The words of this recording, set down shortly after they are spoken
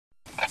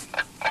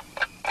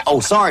Oh,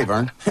 sorry,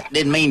 Vern.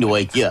 Didn't mean to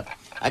wake you up.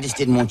 I just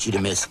didn't want you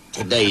to miss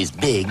today's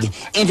big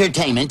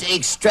entertainment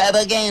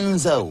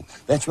extravaganza.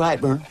 That's right,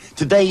 Vern.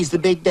 Today's the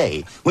big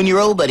day when your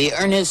old buddy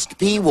Ernest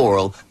P.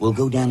 Worrell will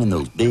go down in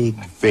those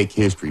big fake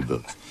history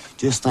books.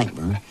 Just think,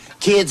 Vern.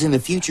 Kids in the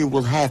future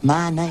will have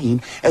my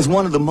name as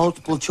one of the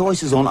multiple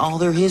choices on all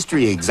their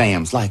history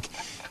exams, like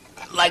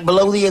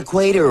Below the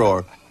Equator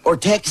or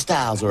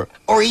Textiles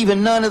or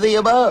even none of the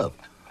above.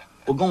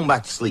 Well, going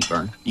back to sleep,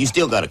 Vern. You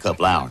still got a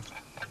couple hours.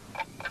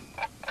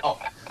 Oh,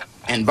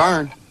 and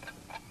Vern,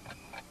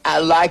 I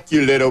like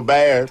you, little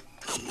bear.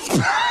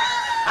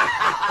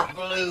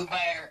 Blue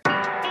bear.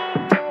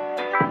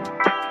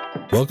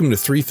 Welcome to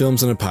Three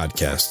Films and a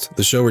Podcast,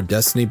 the show where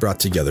Destiny brought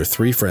together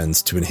three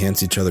friends to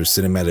enhance each other's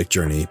cinematic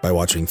journey by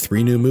watching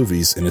three new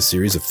movies in a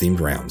series of themed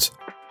rounds.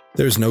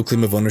 There is no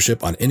claim of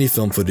ownership on any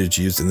film footage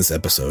used in this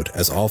episode,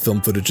 as all film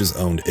footage is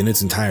owned in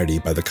its entirety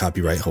by the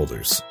copyright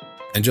holders.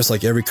 And just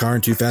like every car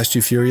in Too Fast,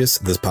 Too Furious,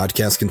 this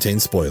podcast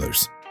contains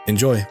spoilers.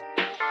 Enjoy.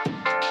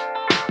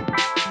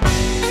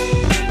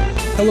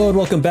 Hello and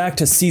welcome back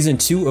to Season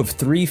 2 of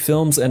Three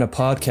Films and a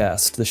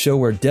Podcast, the show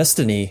where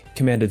Destiny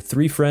commanded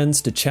three friends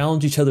to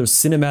challenge each other's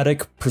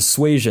cinematic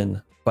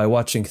persuasion by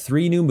watching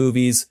three new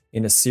movies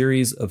in a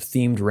series of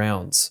themed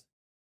rounds.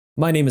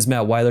 My name is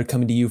Matt Weiler,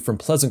 coming to you from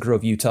Pleasant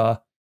Grove, Utah,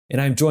 and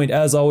I'm joined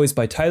as always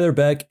by Tyler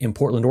Beck in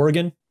Portland,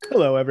 Oregon.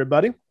 Hello,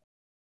 everybody.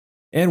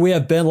 And we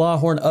have Ben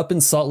Lawhorn up in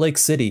Salt Lake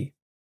City.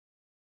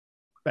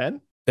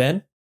 Ben?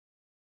 Ben?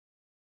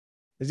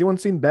 Has anyone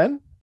seen Ben?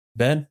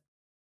 Ben?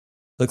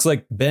 Looks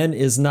like Ben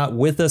is not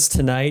with us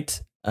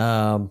tonight.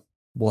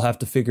 We'll have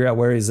to figure out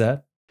where he's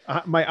at.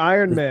 My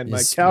Iron Man,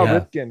 my Cal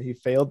Ripken, he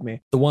failed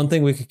me. The one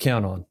thing we could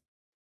count on.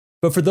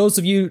 But for those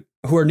of you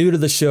who are new to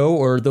the show,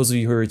 or those of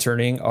you who are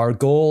returning, our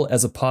goal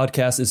as a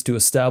podcast is to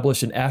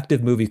establish an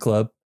active movie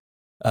club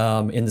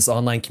in this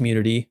online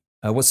community.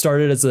 What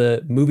started as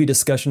a movie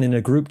discussion in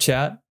a group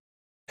chat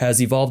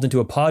has evolved into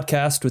a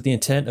podcast with the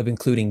intent of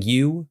including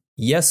you,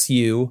 yes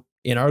you,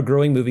 in our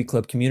growing movie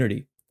club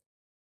community.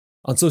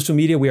 On social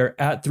media, we are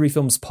at Three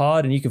Films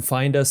Pod, and you can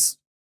find us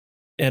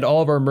and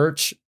all of our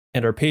merch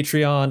and our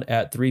Patreon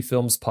at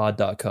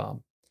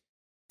threefilmspod.com.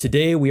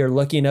 Today, we are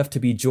lucky enough to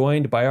be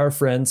joined by our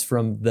friends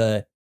from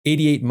the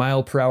 88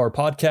 Mile Per Hour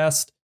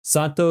podcast,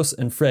 Santos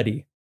and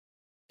Freddie.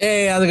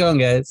 Hey, how's it going,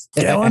 guys?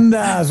 ¿Qué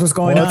ondas? What's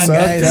going on,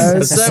 guys?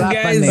 What's up,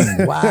 guys?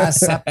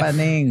 What's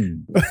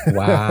happening?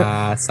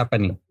 What's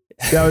happening?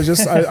 Yeah,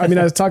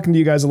 I was talking to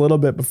you guys a little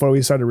bit before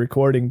we started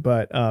recording,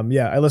 but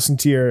I listened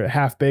to your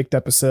Half-Baked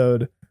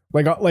episode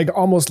like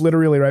almost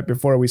literally right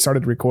before we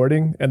started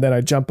recording, and then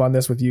I jump on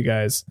this with you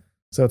guys.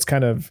 So it's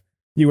kind of,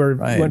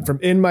 went from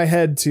in my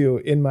head to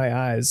in my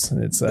eyes,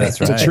 and it's a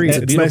treat.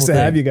 It's nice to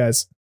have you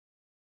guys.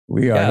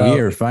 We are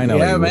here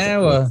finally. Yeah,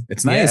 man. Well,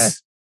 it's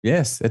nice. Yeah.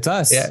 Yes, it's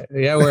us.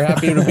 Yeah, we're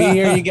happy to be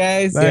here, you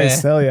guys.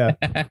 Nice, hell yeah.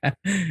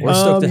 We're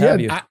stoked to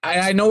have you.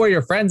 I know where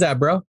your friend's at,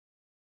 bro.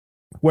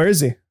 Where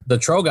is he? The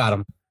Tro got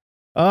him.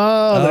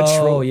 Oh, the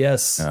Tro,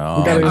 yes. Oh,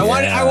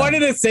 I wanted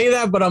to say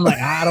that, but I'm like,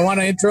 I don't want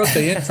to interrupt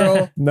the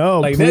intro.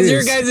 No, like please. that's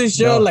your guys'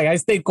 show. No. Like I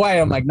stayed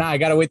quiet. I'm like, nah, I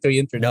gotta wait till you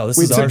intro. No, this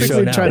we is our show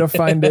typically now. try to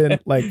find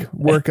it,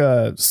 work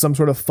some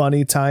sort of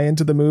funny tie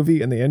into the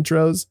movie in the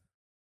intros.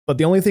 But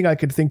the only thing I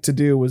could think to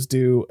do was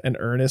do an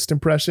Ernest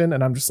impression,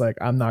 and I'm just like,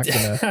 I'm not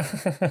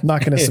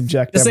gonna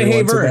subject just everyone say,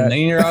 hey, Vern, to that.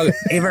 and you're all,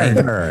 hey,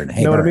 Vern.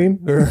 Hey, know what I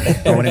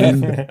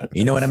mean?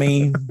 You know what I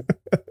mean?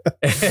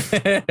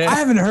 I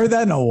haven't heard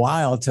that in a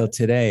while till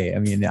today. I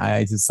mean,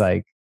 I just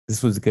like,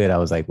 this was good. I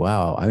was like,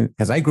 wow,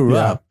 because I grew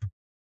up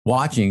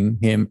watching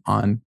him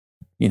on,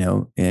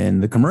 in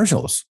the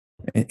commercials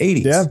in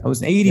 80s. Yeah. I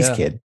was an 80s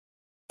kid,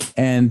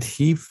 and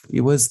he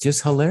was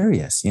just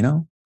hilarious. It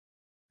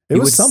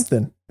was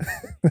something.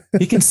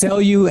 He can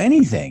sell you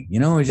anything,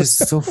 it's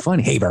just so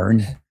funny. Hey,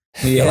 Vern.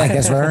 You like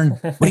this, Vern?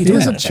 What are you He doing?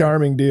 was a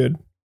charming dude.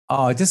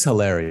 Oh, just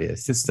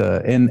hilarious. Just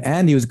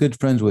and he was good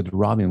friends with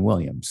Robin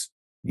Williams,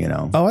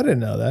 Oh, I didn't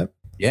know that.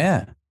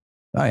 Yeah.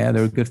 Oh, yeah,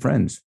 they were good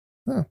friends.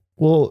 Huh.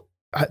 Well,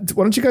 why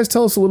don't you guys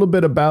tell us a little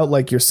bit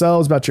about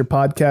yourselves, about your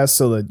podcast,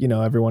 so that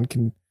everyone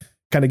can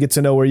kind of get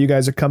to know where you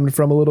guys are coming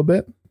from a little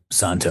bit.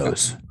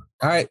 Santos.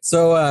 All right,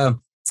 so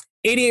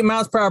 88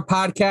 Miles Per Hour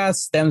podcast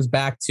stems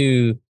back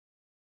to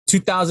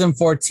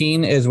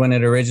 2014 is when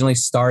it originally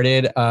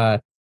started.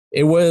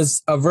 It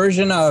was a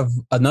version of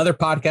another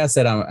podcast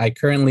that I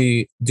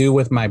currently do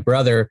with my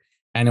brother,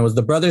 and it was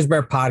the Brothers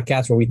Bear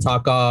podcast, where we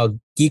talk all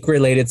geek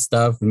related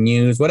stuff,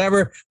 news,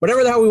 whatever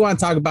the hell we want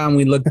to talk about, and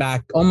we look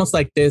back almost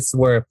like this,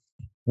 where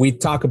we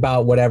talk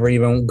about whatever,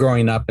 even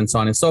growing up and so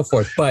on and so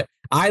forth. But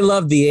I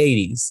love the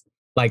 80s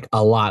like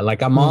a lot.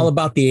 Like I'm all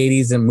about the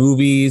 80s and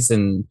movies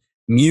and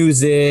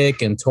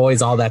music and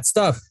toys, all that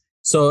stuff.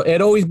 So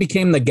it always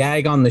became the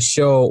gag on the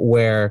show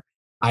where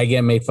I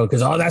get made fun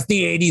because, that's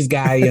the 80s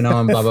guy, and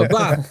blah, blah,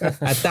 blah.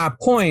 At that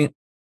point,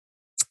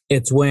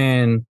 it's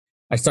when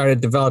I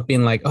started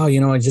developing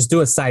just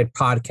do a side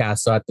podcast.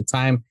 So at the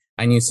time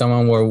I knew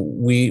someone where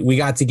we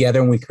got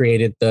together and we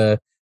created the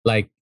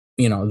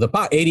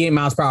 88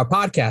 Miles Per Hour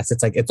podcast.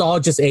 It's like, it's all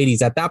just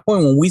 80s. At that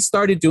point, when we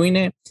started doing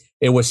it,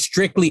 it was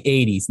strictly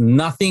 80s,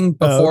 nothing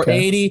before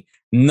 80,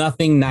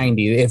 nothing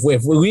 90. If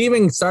we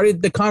even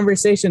started the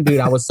conversation, dude,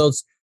 I was so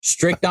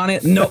strict on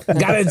it. No,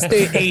 gotta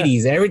stay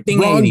 80s, everything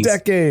wrong 80s.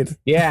 Decade.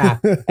 Yeah.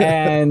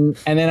 And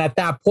then at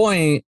that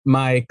point,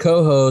 my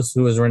co-host,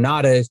 who was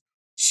Renata,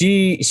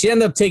 she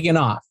ended up taking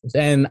off.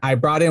 And I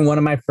brought in one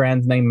of my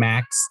friends named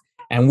Max,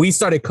 and we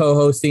started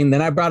co-hosting.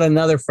 Then I brought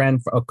another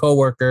friend, a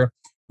coworker,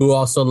 who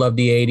also loved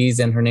the 80s,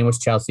 and her name was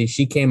Chelsea.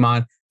 She came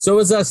on. So it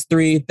was us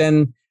three.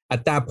 Then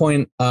at that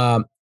point,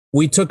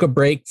 we took a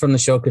break from the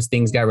show because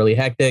things got really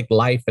hectic,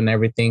 life and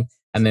everything.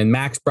 And then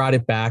Max brought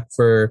it back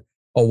for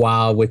a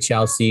while with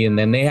Chelsea. And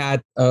then they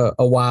had a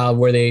while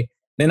where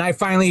then I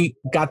finally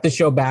got the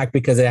show back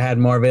because it had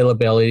more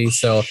availability.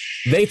 So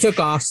they took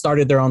off,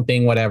 started their own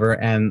thing, whatever.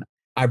 And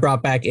I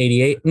brought back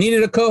 88.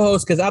 Needed a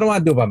co-host because I don't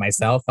want to do it by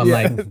myself. I'm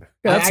like,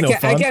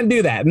 I can't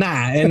do that.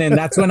 Nah. And then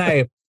that's when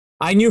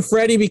I knew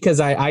Freddie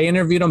because I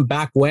interviewed him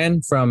back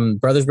when from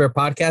Brothers Bear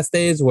podcast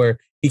days where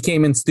he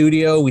came in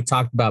studio. We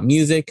talked about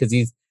music because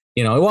he's,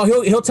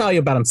 he'll tell you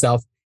about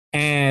himself.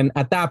 And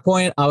at that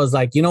point, I was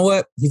like, you know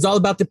what? He's all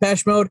about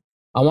Depeche Mode.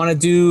 I want to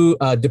do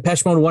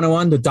Depeche Mode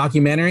 101, the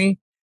documentary.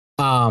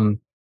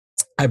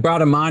 I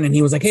brought him on and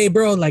he was like, hey,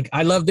 bro, like,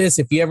 I love this.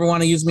 If you ever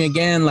want to use me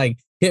again, like,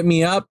 hit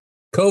me up.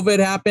 COVID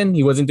happened.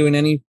 He wasn't doing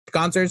any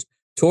concerts,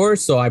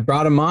 tours. So I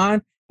brought him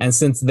on. And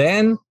since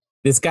then,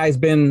 this guy's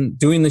been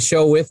doing the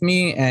show with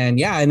me. And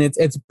yeah, and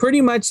it's pretty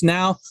much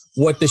now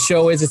what the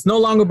show is. It's no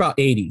longer about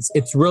 80s.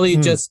 It's really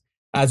just,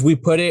 as we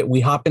put it,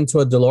 we hop into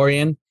a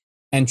DeLorean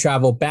and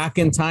travel back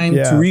in time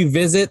to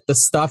revisit the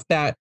stuff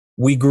that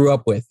we grew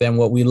up with and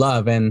what we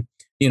love. And,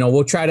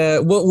 we'll try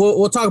to,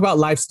 we'll talk about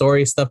life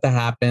stories, stuff that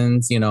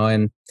happens,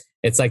 and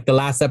it's like the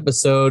last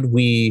episode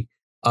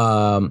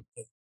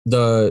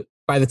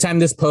by the time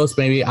this post,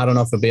 maybe, I don't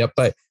know if it'll be up,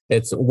 but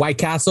it's White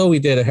Castle. We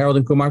did a Harold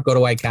and Kumar Go to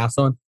White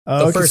Castle.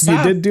 Oh, because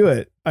you did do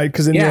it.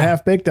 Because in your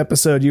Half-Baked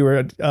episode, you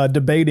were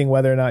debating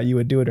whether or not you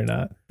would do it or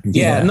not.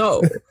 Yeah,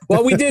 no.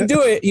 Well, we did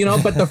do it,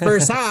 but the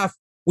first half,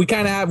 we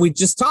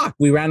just talk.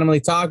 We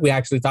randomly talk. We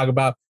actually talk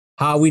about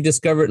how we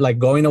discovered, like,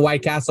 going to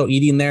White Castle,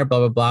 eating there, blah,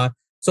 blah, blah.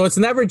 So it's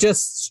never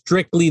just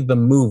strictly the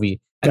movie.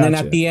 And then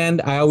at the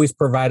end, I always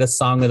provide a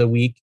song of the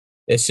week.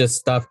 It's just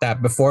stuff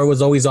that before it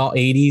was always all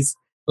 80s,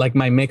 like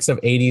my mix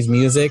of 80s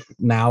music.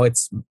 Now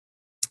it's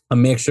a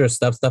mixture of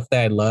stuff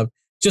that I love,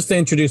 just to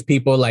introduce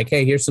people like,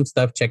 hey, here's some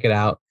stuff, check it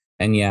out.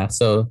 And yeah,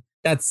 so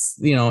that's,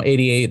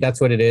 88,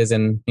 that's what it is.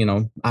 And,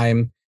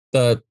 I'm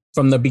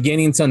from the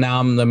beginning till now,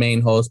 I'm the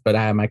main host, but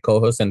I have my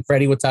co-host, and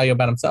Freddie will tell you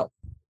about himself.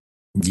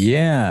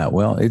 Yeah,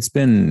 well, it's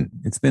been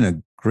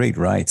a great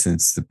ride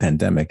since the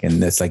pandemic.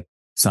 And that's like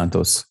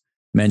Santos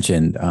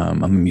mentioned,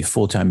 I'm a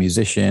full-time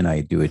musician.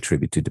 I do a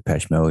tribute to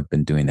Depeche Mode.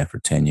 Been doing that for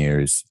 10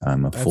 years.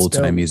 I'm a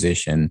full-time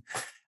musician,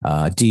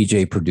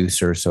 DJ,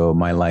 producer. So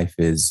my life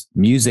is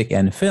music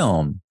and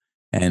film.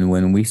 And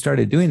when we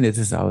started doing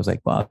this, I was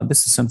like, wow,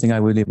 this is something I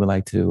really would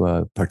like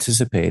to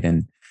participate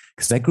in.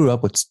 Because I grew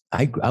up with,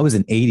 I was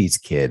an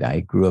 80s kid.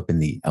 I grew up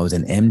I was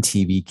an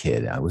MTV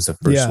kid. I was the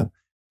first,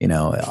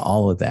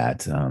 all of that,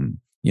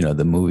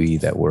 the movie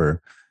that we're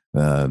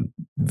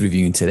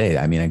reviewing today.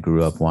 I mean, I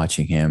grew up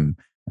watching him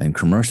in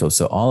commercials.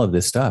 So all of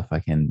this stuff, I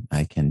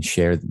can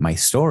share my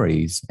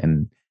stories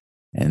and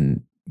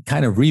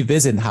kind of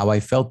revisit how I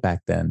felt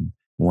back then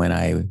when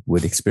I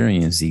would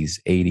experience these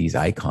 80s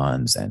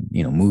icons and,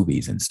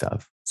 movies and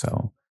stuff.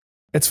 So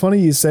it's funny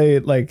you say,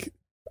 like,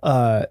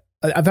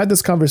 I've had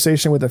this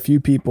conversation with a few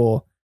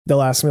people.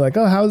 They'll ask me like,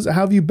 oh, how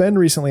have you been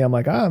recently? I'm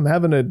like,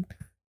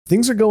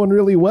 things are going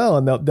really well.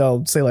 And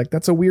they'll say like,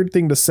 that's a weird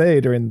thing to say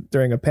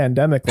during a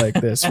pandemic like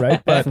this. Right.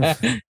 But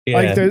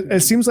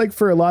it seems like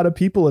for a lot of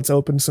people, it's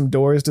opened some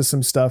doors to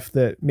some stuff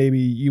that maybe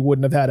you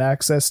wouldn't have had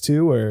access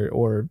to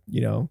or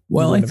you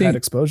wouldn't have had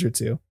exposure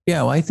to.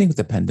 Yeah. Well, I think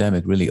the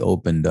pandemic really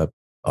opened up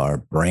our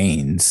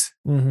brains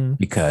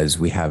because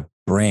we have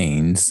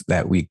brains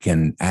that we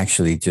can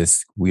actually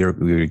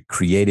we're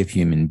creative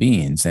human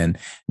beings, and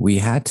we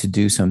had to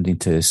do something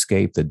to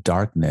escape the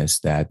darkness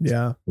that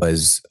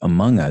was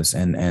among us.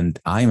 And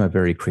I'm a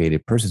very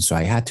creative person, so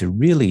I had to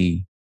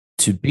really,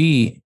 to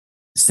be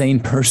sane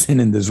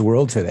person in this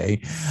world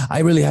today, I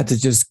really had to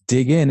just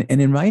dig in.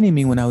 And it reminded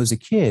me when I was a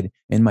kid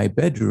in my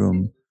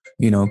bedroom,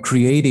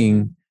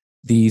 creating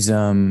these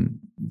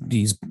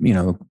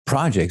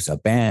projects, a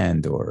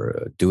band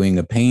or doing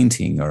a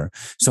painting,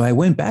 so I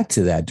went back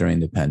to that during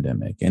the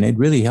pandemic, and it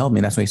really helped me.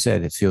 And that's why I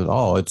said, it feels,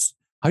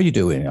 how you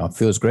doing? It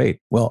feels great.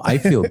 Well, I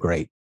feel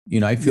great.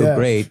 I feel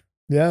great.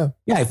 Yeah.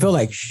 Yeah. I feel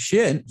like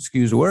shit.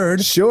 Excuse the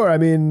word. Sure. I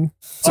mean,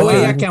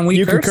 can we?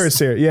 You curse? Can curse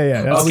here.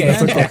 Yeah.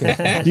 That's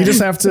okay. You just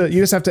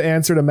have to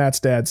answer to Matt's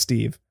dad,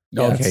 Steve.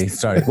 Yes. Okay.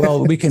 Sorry.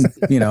 Well, we can,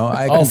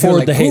 I'll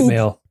forward the hate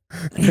mail.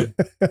 I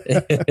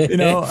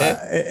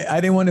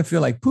didn't want to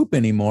feel like poop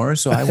anymore.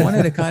 So I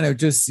wanted to kind of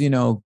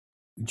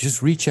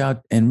just reach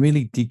out and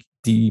really dig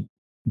deep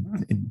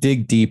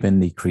in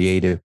the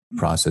creative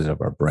process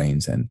of our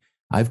brains. And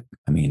I've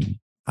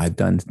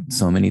done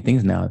so many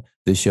things now.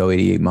 This show,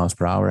 88 miles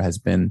per hour, has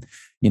been,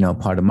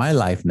 part of my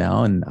life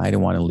now, and I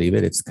don't want to leave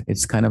it.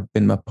 It's kind of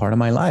been a part of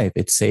my life.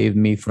 It saved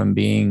me from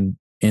being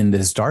in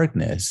this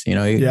darkness.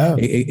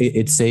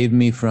 It saved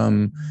me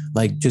from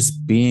like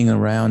just being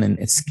around and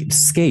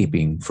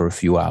escaping for a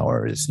few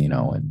hours.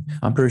 And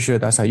I'm pretty sure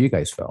that's how you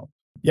guys felt.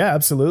 Yeah,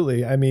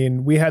 absolutely. I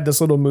mean, we had this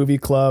little movie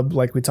club,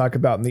 like we talk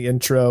about in the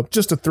intro,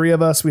 just the three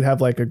of us. We'd have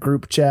like a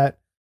group chat.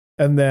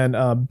 And then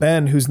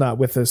Ben, who's not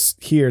with us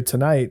here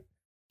tonight,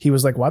 he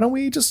was like, why don't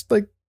we just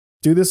like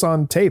do this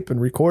on tape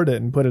and record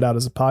it and put it out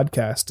as a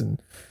podcast?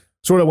 And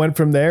sort of went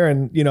from there.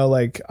 And,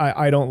 like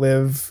I don't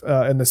live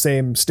in the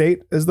same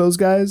state as those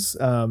guys.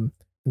 And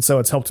so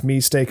it's helped me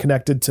stay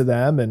connected to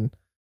them, and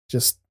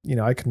just,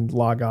 I can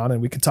log on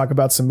and we can talk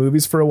about some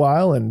movies for a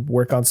while and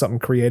work on something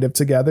creative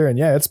together. And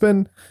yeah, it's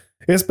been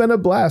a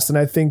blast. And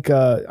I think,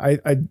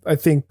 I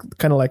think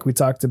kind of like we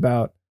talked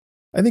about,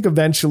 I think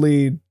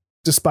eventually,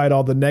 despite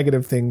all the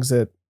negative things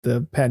that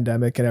the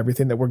pandemic and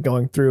everything that we're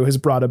going through has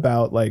brought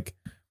about, like,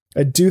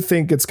 I do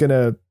think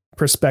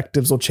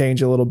perspectives will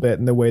change a little bit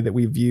in the way that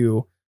we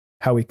view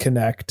how we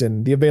connect,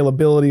 and the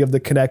availability of the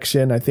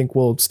connection. I think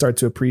we'll start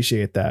to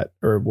appreciate that,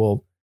 or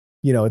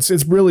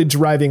it's really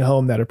driving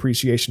home that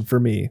appreciation for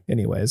me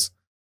anyways.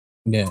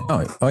 Yeah.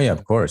 Oh yeah,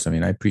 of course. I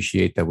mean, I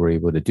appreciate that we're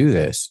able to do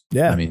this.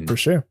 Yeah, I mean, for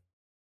sure.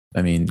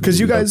 I mean, because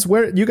you guys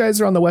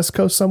are on the West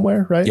Coast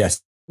somewhere, right?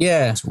 Yes.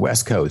 Yeah. It's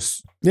West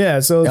Coast. Yeah.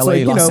 So it's LA,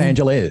 like, Los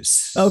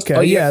Angeles. Okay.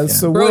 Oh, yeah. yeah.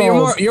 So bro,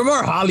 you're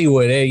more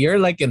Hollywood, eh? You're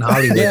like in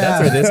Hollywood. Yeah.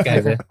 That's where this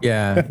guy's at.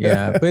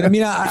 Yeah. But I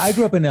mean, I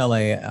grew up in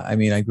LA.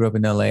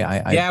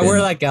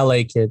 We're like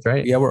LA kids,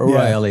 right? Yeah, we're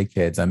LA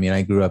kids. I mean,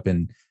 I grew up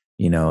in,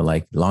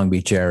 like Long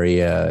Beach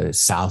area,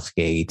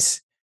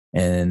 Southgate,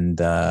 and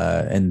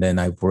then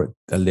I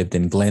lived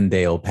in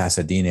Glendale,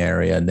 Pasadena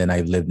area, and then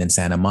I lived in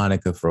Santa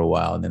Monica for a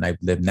while, and then I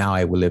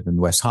live in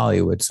West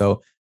Hollywood.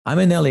 So I'm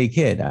an LA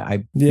kid.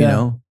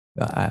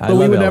 But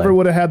we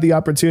would have had the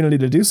opportunity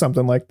to do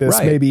something like this,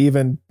 right, maybe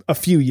even a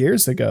few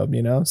years ago,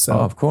 So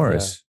of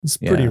course, it's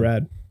pretty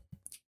rad.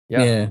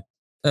 Yeah,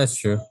 that's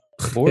true.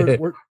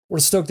 We're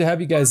stoked to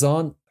have you guys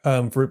on.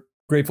 We're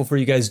grateful for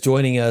you guys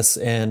joining us.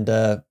 And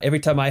every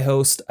time I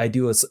host, I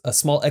do a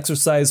small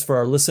exercise for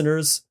our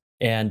listeners,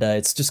 and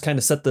it's just kind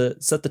of set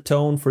the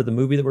tone for the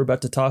movie that we're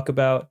about to talk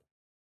about.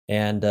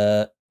 And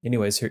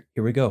anyways, here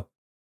we go.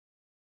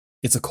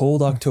 It's a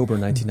cold October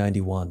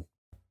 1991.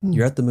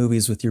 You're at the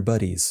movies with your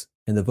buddies,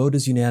 and the vote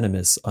is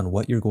unanimous on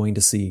what you're going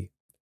to see.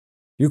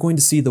 You're going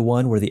to see the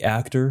one where the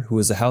actor, who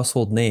is a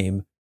household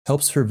name,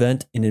 helps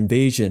prevent an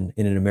invasion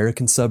in an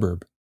American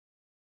suburb.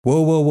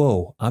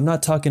 Whoa. I'm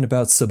not talking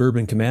about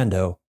Suburban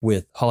Commando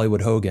with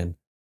Hollywood Hogan.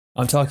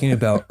 I'm talking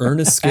about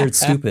Ernest Scared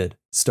Stupid,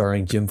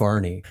 starring Jim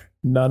Varney.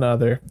 None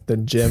other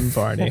than Jim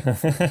Varney.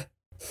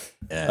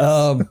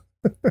 Yes.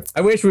 I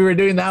wish we were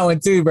doing that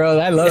one too, bro.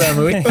 I love that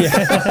movie.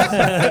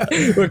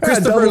 With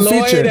Christopher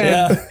Lloyd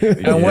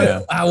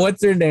and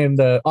what's her name?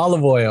 The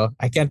olive oil.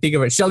 I can't think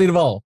of it. Shelley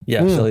Duvall.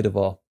 Yeah, Shelley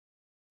Duvall.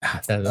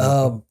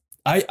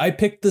 I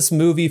picked this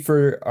movie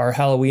for our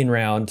Halloween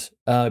round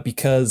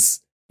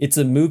because it's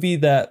a movie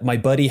that my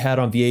buddy had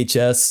on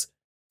VHS,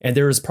 and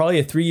there was probably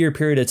a 3-year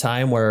period of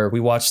time where we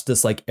watched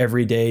this like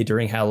every day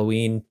during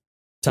Halloween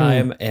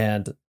time,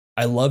 and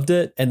I loved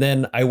it. And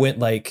then I went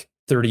like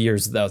 30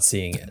 years without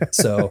seeing it.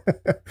 So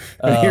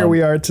and here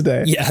we are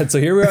today. Yeah. So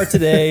here we are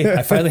today.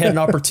 I finally had an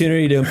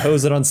opportunity to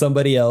impose it on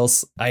somebody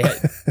else. I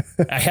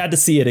had to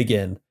see it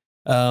again.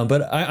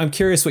 But I'm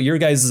curious what your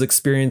guys'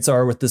 experience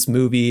are with this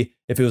movie.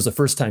 If it was a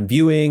first time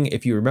viewing,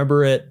 if you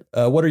remember it,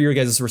 what are your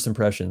guys' first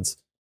impressions?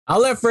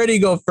 I'll let Freddie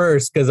go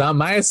first, because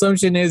my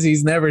assumption is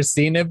he's never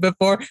seen it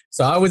before.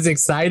 So I was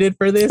excited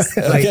for this.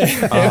 Like,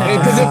 if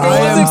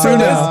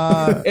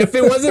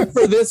it wasn't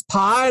for this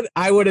pod,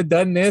 I would have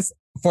done this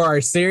for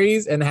our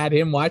series and had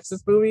him watch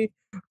this movie.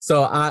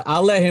 So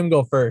I'll let him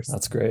go first.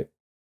 That's great.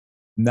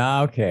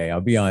 Nah, okay.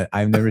 I'll be honest.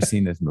 I've never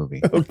seen this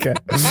movie. Okay.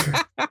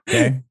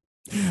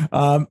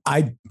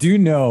 I do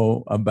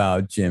know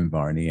about Jim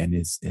Varney and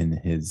his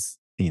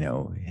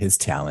his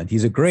talent.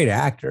 He's a great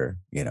actor,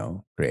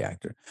 great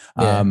actor.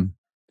 Yeah.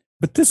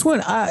 But this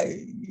one,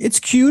 it's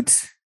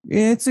cute.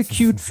 It's a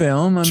cute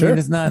film. I mean,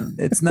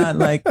 it's not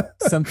like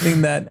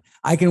something that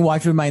I can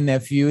watch with my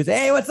nephews.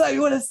 Hey, what's up?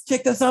 You want to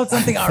check this out?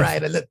 Something? All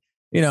right.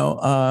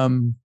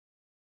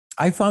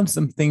 I found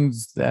some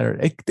things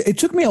that it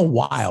took me a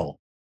while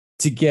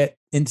to get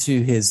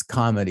into his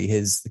comedy,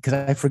 because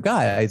I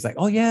forgot. I was like,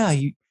 oh yeah,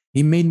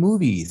 he made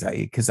movies,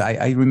 because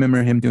I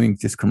remember him doing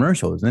just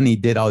commercials, and then he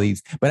did all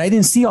these, but I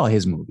didn't see all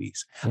his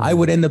movies. Mm-hmm. I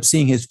would end up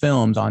seeing his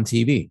films on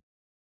TV.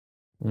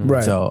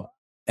 Right. So,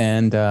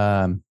 and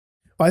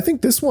I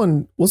think this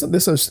one, wasn't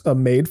this a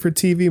made for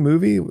TV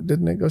movie?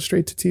 Didn't it go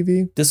straight to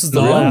TV? This is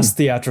the last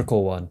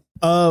theatrical one.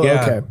 Oh,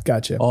 yeah. Okay.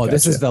 Gotcha. Oh,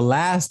 this is the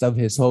last of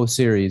his whole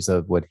series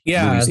of what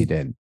movies he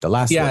did. The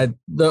last one.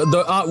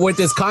 The with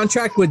his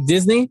contract with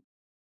Disney,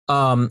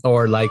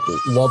 or like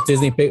Walt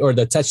Disney or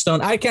the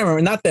Touchstone. I can't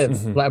remember. Not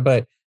that,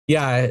 but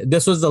yeah,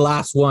 this was the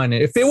last one.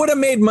 If it would have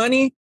made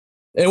money,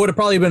 it would have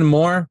probably been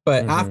more.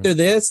 But after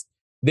this,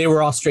 they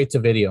were all straight to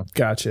video.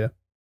 Gotcha.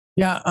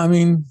 Yeah, I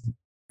mean,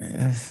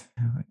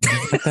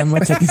 Not that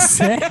much I can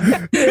say.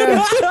 I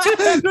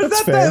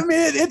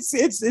mean,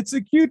 it's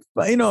a cute,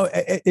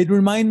 it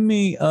reminded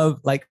me of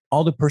like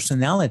all the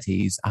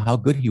personalities, how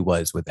good he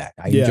was with that.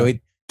 I enjoyed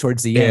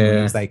towards the end.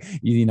 It was like,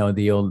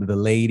 the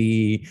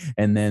lady,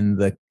 and then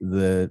the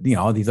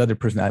all these other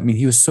person. I mean,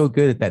 he was so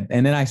good at that.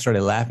 And then I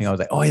started laughing. I was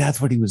like, oh, that's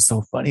what he was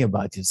so funny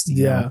about. Just,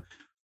 you know.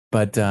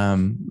 But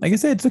like I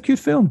said, it's a cute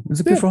film.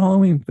 It's a good for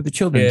Halloween for the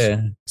children.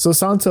 Yeah. So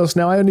Santos,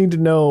 now I need to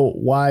know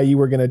why you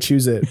were going to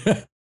choose it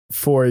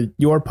for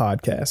your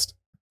podcast.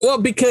 Well,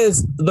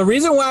 because the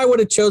reason why I would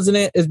have chosen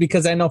it is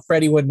because I know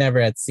Freddie would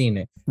never have seen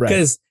it.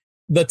 Because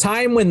the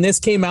time when this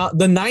came out,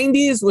 the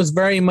 90s was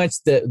very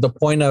much the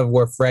point of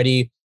where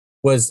Freddie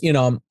was,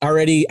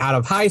 already out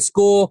of high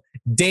school,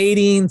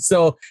 dating.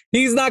 So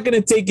he's not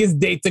going to take his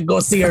date to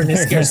go see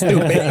Ernest Scared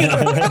Stupid.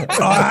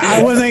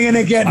 I wasn't going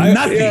to get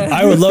nothing.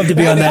 I would love to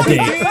be on that date.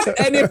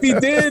 And if he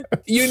did,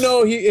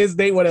 his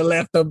date would have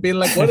left him being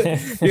like, what,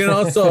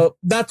 so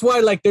that's why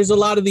like there's a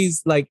lot of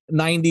these like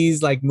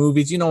 90s like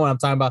movies, you know what I'm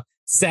talking about?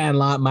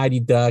 Sandlot, Mighty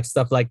Ducks,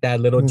 stuff like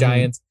that, Little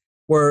Giants.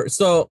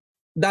 So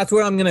that's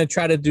what I'm going to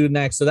try to do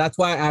next. So that's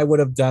why I would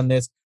have done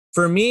this.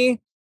 For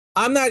me,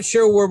 I'm not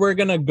sure where we're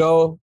going to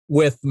go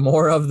with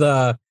more of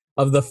the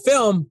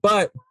film,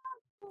 but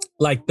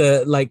I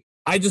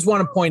just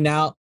want to point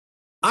out,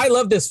 I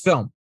love this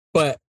film,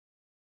 but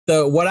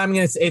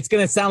it's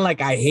gonna sound like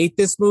I hate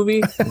this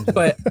movie,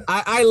 but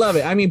I love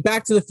it. I mean,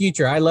 Back to the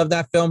Future, I love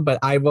that film, but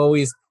I've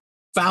always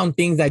found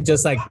things that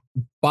just like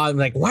bother me,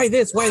 like why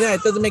this, why that?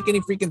 It doesn't make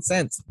any freaking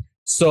sense.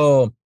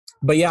 So,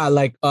 but yeah,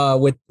 like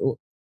with.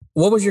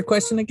 What was your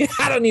question again?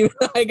 I don't even.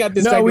 I got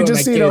this. No, we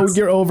just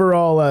your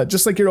overall,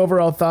 just like your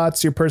overall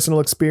thoughts, your personal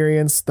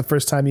experience, the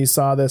first time you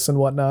saw this and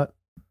whatnot.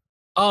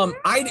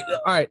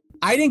 I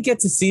didn't get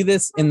to see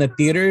this in the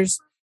theaters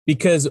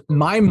because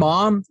my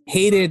mom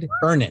hated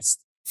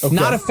Ernest. Okay.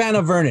 Not a fan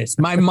of Ernest.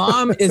 My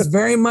mom is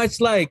very much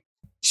like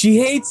she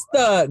hates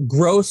the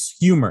gross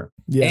humor.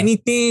 Yeah.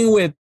 Anything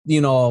with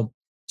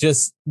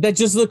just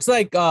looks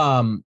like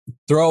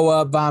throw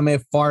up,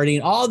 vomit,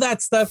 farting, all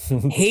that stuff.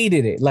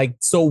 Hated it. Like,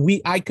 so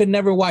I could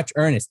never watch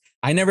Ernest.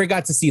 I never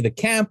got to see the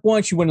camp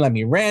one. She wouldn't let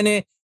me rent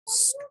it.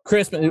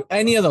 Christmas,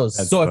 any of those.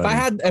 That's so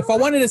funny. If I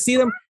wanted to see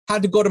them, I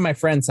had to go to my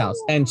friend's house,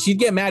 and she'd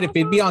get mad if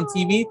it'd be on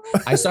TV.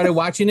 I started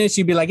watching it.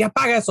 She'd be like, "Ya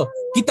paga eso,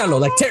 quítalo,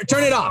 like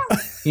turn it off,"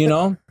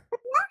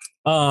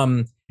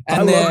 And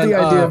I love the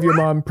idea of your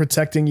mom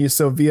protecting you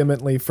so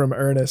vehemently from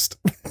Ernest.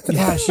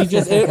 Yeah,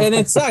 and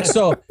it sucks.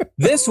 So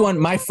this one,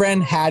 my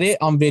friend had it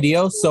on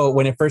video. So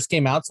when it first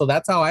came out, so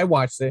that's how I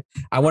watched it.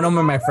 I went over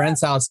to my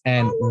friend's house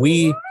and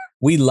we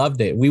loved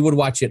it. We would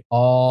watch it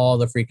all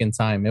the freaking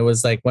time. It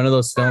was like one of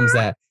those films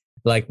that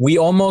like we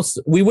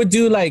would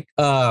do like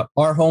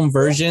our home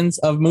versions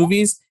of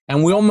movies,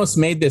 and we almost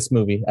made this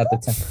movie at the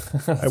time.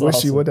 I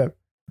wish you would have.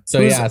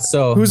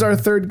 So who's our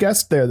third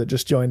guest there that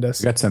just joined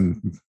us? We got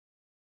some.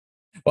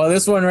 Well,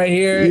 this one right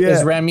here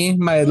is Remy,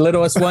 my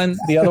littlest one.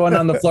 The other one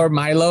on the floor,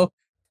 Milo.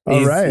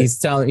 He's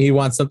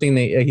wants something.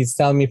 He's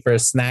telling me for a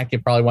snack. He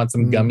probably wants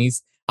some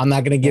gummies. I'm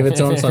not going to give it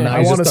to him. So now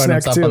he's just throwing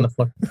himself on the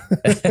floor.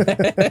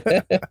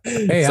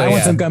 Hey, I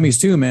want some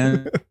gummies too,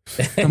 man.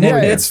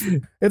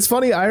 It's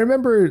funny. I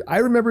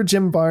remember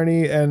Jim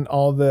Varney and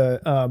all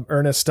the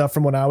Ernest stuff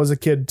from when I was a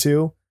kid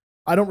too.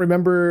 I don't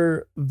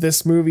remember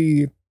this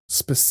movie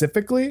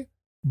specifically,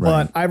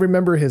 but I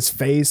remember his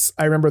face.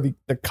 I remember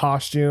the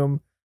costume.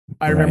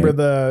 I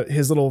remember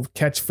his little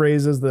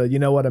catchphrases, the "you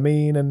know what I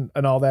mean"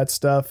 and all that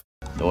stuff.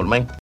 Know what I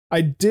mean?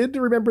 I did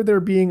remember there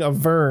being a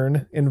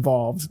Vern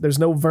involved. There's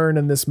no Vern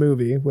in this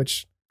movie,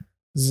 which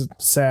is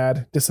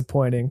sad,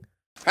 disappointing.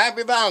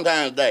 Happy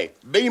Valentine's Day.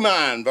 Be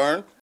mine,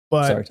 Vern.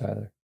 But sorry,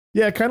 Tyler.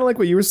 Yeah, kind of like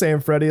what you were saying,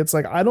 Freddie. It's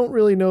like I don't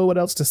really know what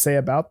else to say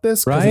about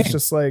this because it's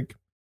just like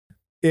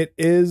it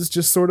is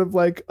just sort of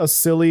like a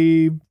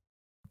silly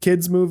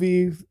kids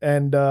movie,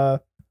 and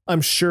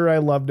I'm sure I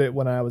loved it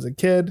when I was a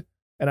kid.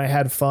 And I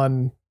had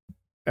fun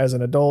as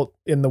an adult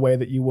in the way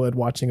that you would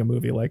watching a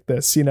movie like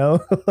this,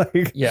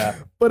 like, yeah,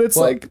 but it's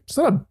it's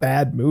not a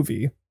bad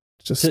movie.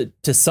 It's just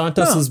to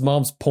Santos's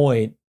mom's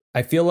point.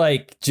 I feel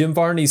like Jim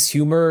Varney's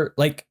humor,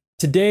 like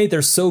today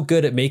they're so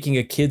good at making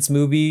a kids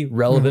movie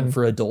relevant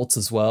for adults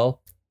as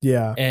well.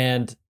 Yeah.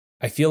 And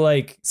I feel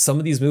like some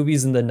of these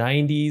movies in the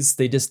 90s,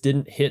 they just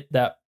didn't hit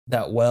that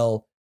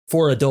well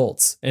for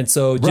adults. And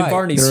so Jim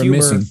Varney's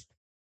humor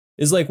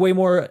is like way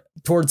more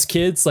towards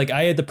kids. Like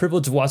I had the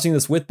privilege of watching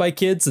this with my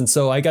kids, and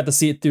so I got to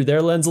see it through their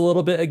lens a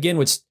little bit again,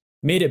 which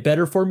made it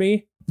better for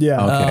me.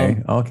 Yeah.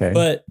 Okay.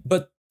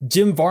 But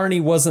Jim Varney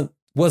wasn't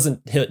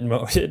hitting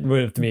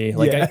with me.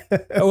 Like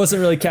I wasn't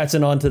really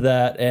catching on to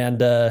that, and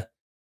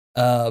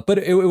but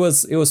it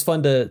was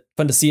fun to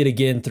see it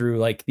again through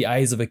like the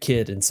eyes of a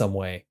kid in some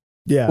way.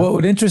 Yeah. Well,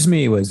 what interests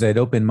me was it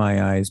opened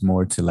my eyes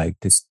more to like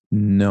this.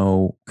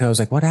 No, I was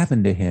like, what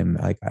happened to him?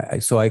 Like,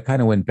 so I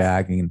kind of went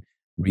back and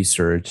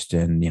researched,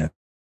 and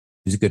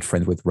he's a good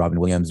friend with Robin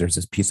Williams. There's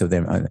this piece of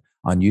them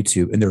on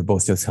YouTube, and they're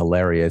both just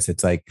hilarious.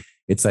 It's like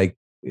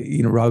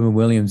Robin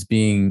Williams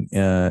being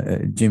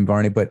Jim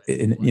Varney, but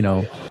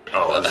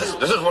Oh,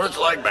 this is what it's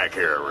like back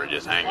here. We're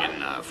just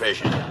hanging,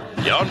 fishing.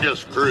 Yeah, I'm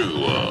just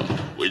crew.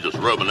 We just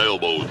rubbing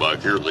elbows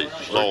back here at these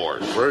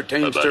stars. We're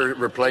Teamster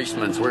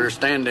replacements. We're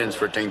stand-ins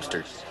for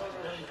Teamsters.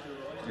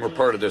 We're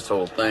part of this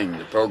whole thing,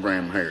 the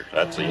program here.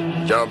 That's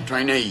it. Job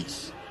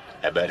trainees.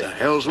 I bet The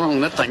hell's wrong?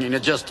 That thing ain't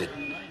adjusted.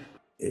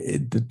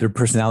 Their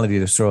personality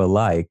is so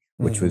alike,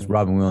 which was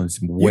Robin Williams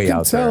way you can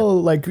out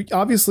tell, like,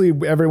 obviously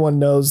everyone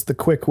knows the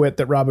quick wit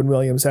that Robin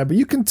Williams had, but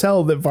you can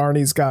tell that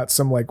Varney's got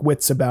some like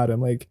wits about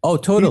him. Like, Oh,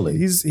 totally.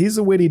 he's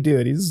a witty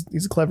dude. He's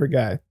a clever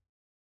guy.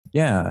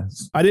 Yeah.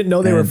 I didn't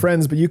know they were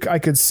friends, but I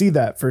could see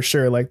that for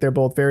sure. Like, they're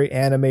both very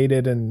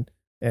animated and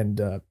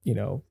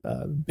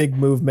big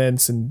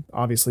movements and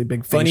obviously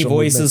big funny facial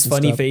voices, movements and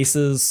funny stuff.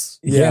 faces.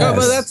 Yeah. No,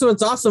 but that's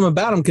what's awesome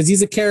about him because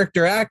he's a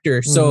character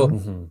actor.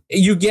 So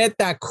you get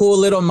that cool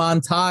little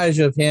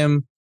montage of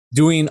him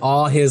doing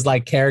all his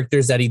like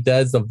characters that he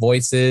does, the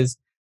voices,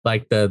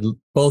 like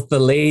both the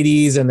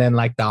ladies and then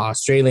like the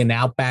Australian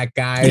outback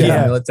guy in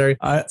the military.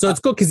 So it's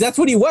cool because that's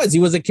what he was. He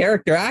was a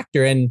character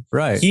actor, and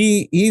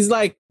he's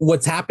like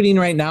what's happening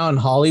right now in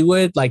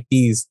Hollywood. Like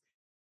these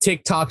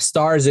TikTok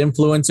stars,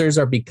 influencers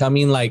are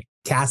becoming like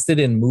casted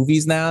in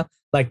movies now.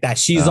 Like that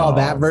She's All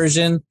That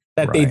version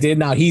that they did.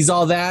 Now he's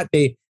all that.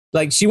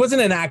 She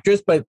wasn't an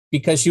actress, but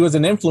because she was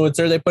an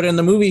influencer, they put her in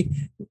the movie.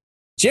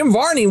 Jim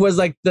Varney was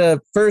like the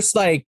first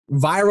like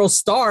viral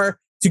star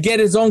to get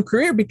his own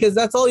career because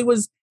that's all he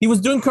was. He was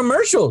doing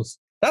commercials.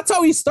 That's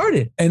how he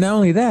started. And not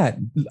only that,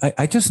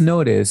 I just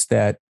noticed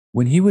that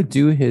when he would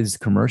do his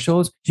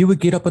commercials, he would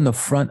get up on the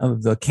front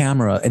of the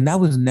camera, and that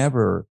was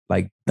never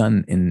like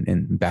done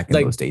in back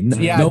in those days.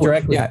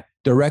 Directly. Yeah,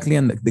 directly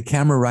on the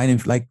camera, right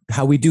in, like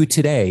how we do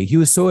today. He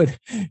was so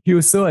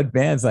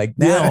advanced. Like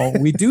now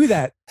we do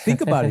that. Think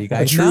about it, you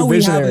guys. Now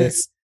we have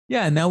this.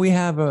 Yeah, now we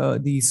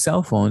have these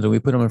cell phones, and we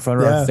put them in front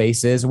of our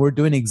faces, and we're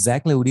doing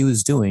exactly what he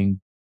was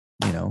doing.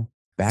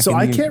 So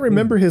I can't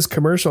remember his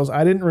commercials.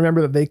 I didn't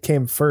remember that they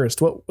came first.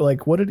 What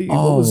did he?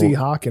 What was he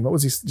hawking? What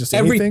was he? Just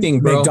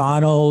everything, bro.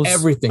 McDonald's,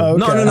 everything.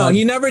 Okay. No.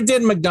 He never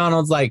did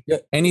McDonald's like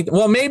anything.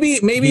 Well, maybe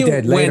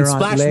when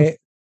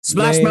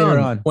Splash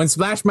Mountain. When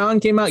Splash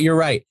Mountain came out, you're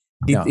right.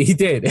 He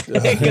did.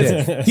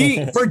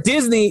 For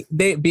Disney,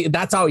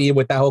 that's how he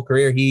with that whole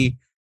career.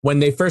 When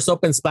they first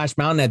opened Splash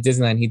Mountain at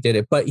Disneyland, he did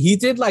it. But he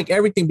did like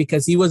everything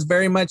because he was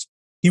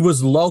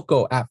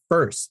local at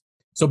first.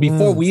 So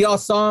before we all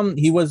saw him,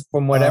 he was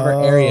from whatever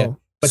area.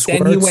 But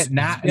Squirts. then he went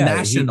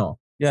national.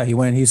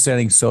 He's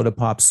selling soda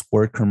pop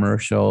Squirt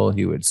commercial.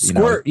 He would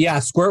Squirt.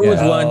 Squirt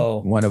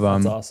was one of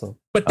them. That's awesome.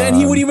 But then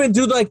he would even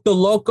do like the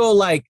local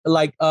like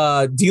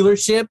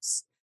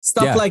dealerships,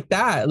 stuff like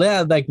that.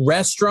 Yeah, like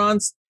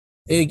restaurants.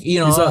 He's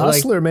a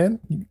hustler, man.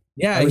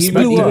 Yeah, he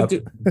blew up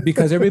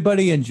because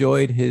everybody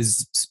enjoyed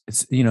his.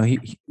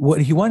 What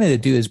he wanted to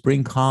do is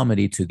bring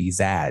comedy to these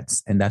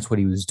ads, and that's what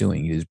he was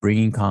doing. He was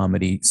bringing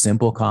comedy,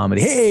 simple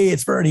comedy. Hey,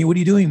 it's Bernie. What are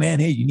you doing, man?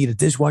 Hey, you need a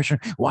dishwasher?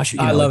 Wash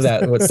it. I love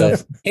that. What's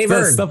that? Hey,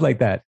 Vern. Stuff like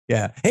that.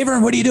 Yeah. Hey,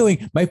 Vern, what are you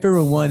doing? My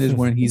favorite one is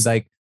when he's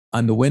like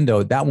on the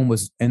window. That one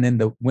was, and then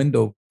the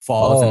window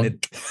falls and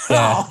it.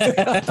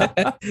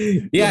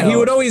 He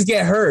would always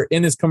get hurt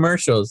in his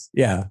commercials.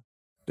 Yeah.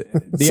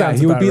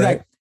 He would be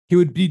like. He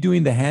would be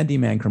doing the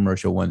handyman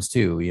commercial ones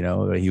too, he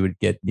would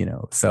get,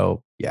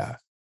 so yeah.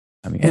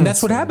 I mean, and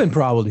that's what happened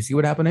probably. See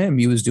what happened to him.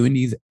 He was doing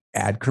these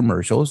ad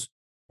commercials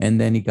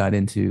and then he got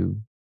into,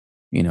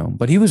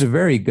 but he was a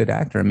very good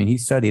actor. I mean, he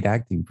studied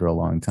acting for a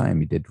long time.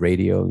 He did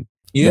radio.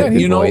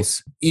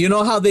 Voice. You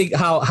know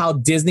how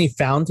Disney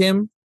found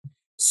him?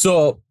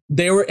 So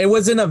it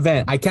was an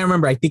event. I can't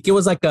remember. I think it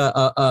was like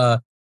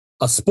a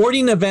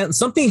sporting event,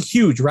 something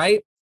huge,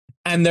 right?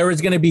 And there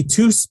was going to be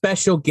 2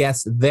 special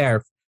guests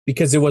there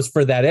because it was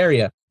for that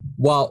area.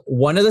 Well,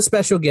 one of the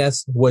special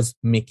guests was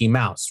Mickey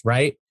Mouse,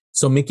 right?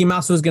 So Mickey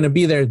Mouse was going to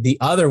be there. The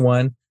other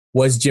one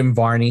was Jim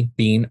Varney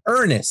being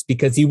Ernest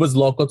because he was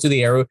local to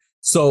the area.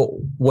 So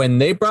when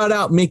they brought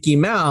out Mickey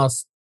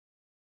Mouse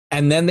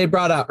and then they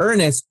brought out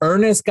Ernest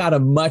got a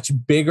much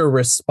bigger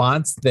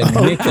response than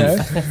Mickey.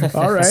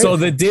 All right. So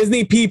the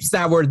Disney peeps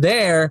that were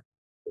there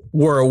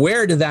were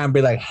aware to that and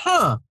be like,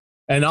 huh?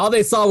 And all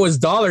they saw was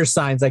dollar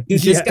signs. Like,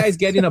 dude, this guy's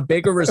getting a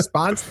bigger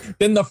response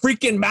than the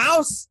freaking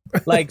mouse.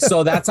 Like,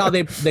 so that's how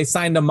they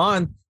signed him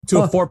on to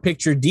a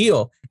 4-picture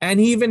deal. And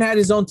he even had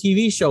his own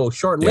TV show,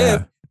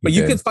 short-lived, but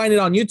you could find it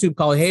on YouTube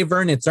called Hey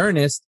Vern, It's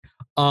Ernest.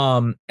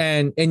 And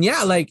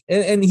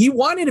he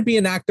wanted to be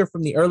an actor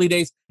from the early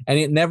days and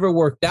it never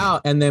worked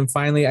out. And then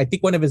finally, I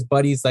think one of his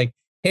buddies like,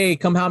 hey,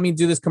 come help me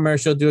do this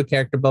commercial, do a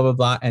character, blah, blah,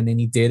 blah. And then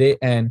he did it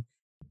and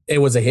it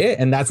was a hit.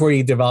 And that's where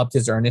he developed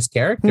his Ernest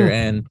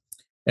character.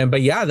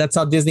 But that's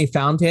how Disney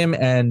found him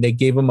and they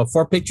gave him a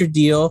 4-picture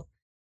deal.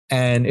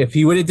 And if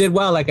he would have did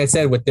well, like I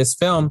said, with this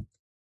film,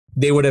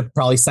 they would have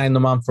probably signed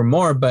them on for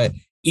more. But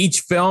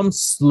each film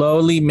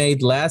slowly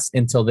made less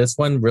until this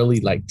one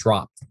really like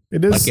dropped.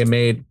 It is like it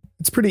made.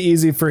 it's pretty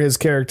easy for his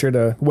character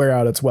to wear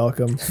out its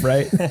welcome,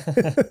 right?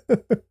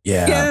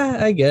 Yeah,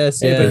 I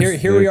guess. Hey, Yeah. but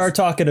here we are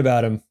talking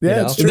about him. Yeah, you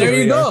know? it's true. There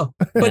you go.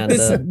 But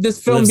And,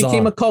 this film lives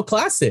became on. a cult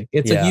classic.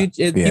 It's Yeah. a huge.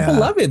 Yeah. People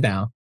love it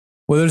now.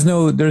 Well,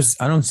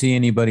 I don't see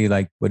anybody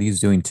like what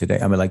he's doing today.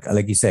 I mean,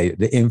 like you say,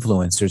 the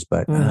influencers,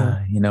 but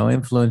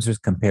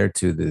influencers compared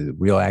to the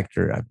real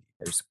actor,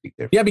 there's a big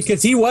difference. Yeah,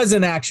 because he was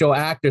an actual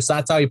actor, so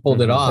that's how he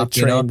pulled it off.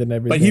 They You know? trained and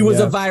everything. But he was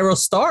yeah. a viral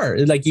star.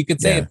 Like you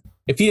could say, Yeah.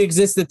 if he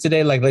existed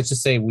today, like let's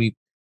just say we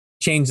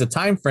changed the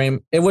time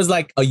frame, it was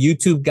like a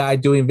YouTube guy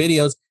doing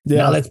videos.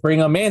 Yeah. Now let's bring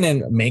him in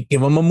and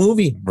give him a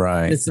movie.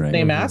 Right. It's the right.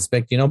 same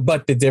aspect, you know.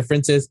 But the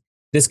difference is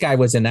this guy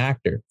was an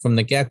actor from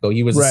the get go.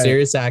 He was a Right.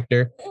 serious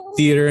actor,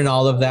 theater and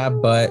all of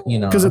that. But you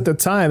know, Because at the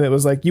time, it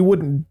was like you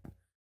wouldn't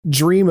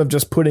dream of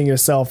just putting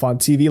yourself on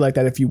TV like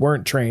that if you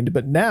weren't trained.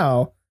 But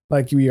now,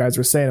 like you guys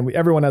were saying,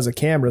 everyone has a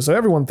camera, so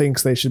everyone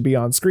thinks they should be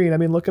on screen. I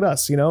mean, look at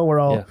us. You know, we're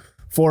all Yeah.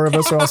 4 of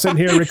us are all sitting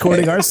here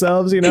recording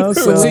ourselves. You know,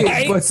 so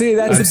But see,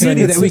 that's I'm the saying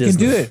beauty it's that we can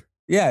Disney. do it.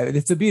 Yeah,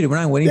 it's the beauty. We're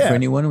not waiting for Yeah.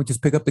 anyone. We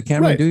just pick up the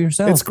camera Right. and do it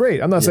yourself. it's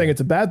great. I'm not Yeah. saying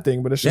it's a bad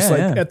thing, but it's just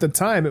Yeah, like yeah. at the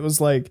time, it was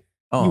like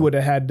Oh. you would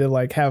have had to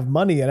like have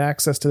money and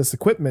access to this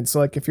equipment. So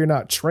like if you're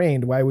not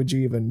trained, why would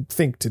you even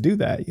think to do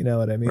that? You know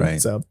what I mean?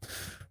 Right. So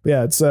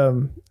yeah, it's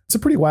a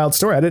pretty wild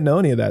story. I didn't know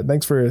any of that.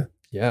 Thanks for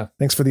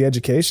the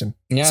education.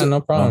 yeah, So-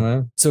 no problem,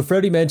 man. So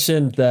Freddie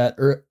mentioned that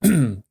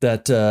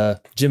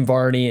that Jim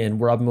Varney and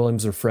Robin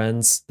Williams are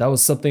friends. That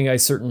was something I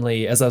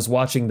certainly, as I was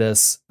watching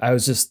this, I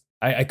was just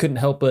I couldn't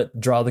help but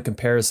draw the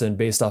comparison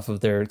based off of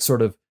their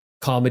sort of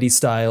comedy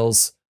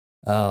styles,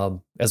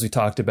 as we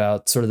talked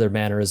about, sort of their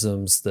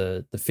mannerisms,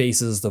 the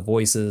faces, the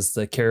voices,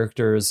 the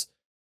characters.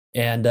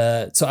 And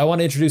so I want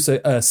to introduce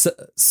a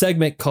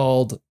segment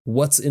called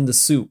 "What's in the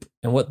Soup,"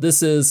 and what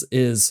this is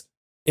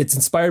it's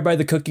inspired by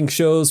the cooking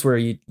shows where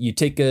you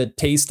take a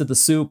taste of the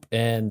soup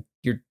and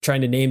you're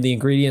trying to name the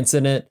ingredients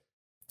in it.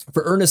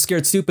 For Ernest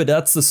Scared Stupid,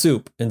 that's the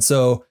soup. And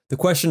so the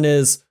question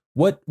is,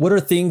 what are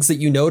things that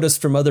you noticed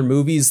from other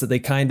movies that they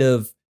kind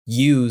of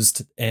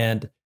used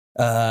and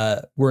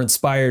were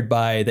inspired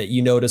by that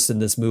you noticed in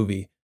this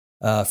movie?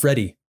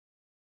 Freddie.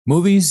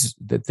 Movies,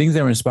 the things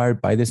that were inspired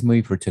by this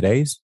movie for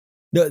today's.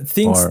 No,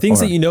 things Or-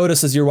 that you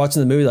notice as you're watching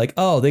the movie, like,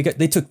 oh, they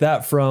took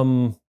that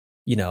from,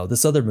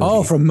 this other movie.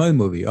 Oh, from my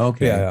movie.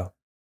 Okay. yeah.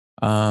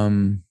 I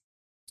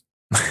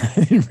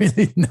didn't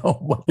really know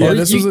what. Yeah, or,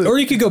 this you, was a- or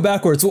you could go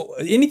backwards. Well,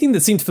 anything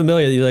that seemed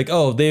familiar, you're like,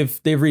 oh, they've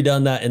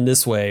redone that in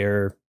this way,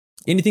 or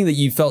anything that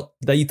you thought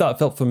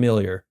felt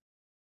familiar.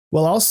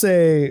 Well, I'll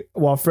say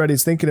while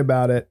Freddie's thinking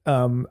about it,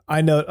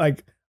 I know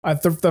like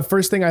the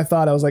first thing I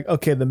thought, I was like,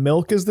 okay, the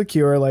milk is the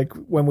cure. Like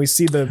when we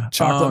see the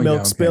chocolate Oh, milk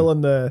yeah, spill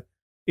in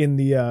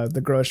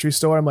the grocery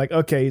store, I'm like,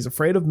 okay, he's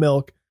afraid of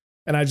milk.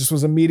 And I just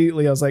was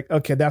immediately, I was like,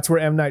 okay, that's where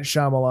M. Night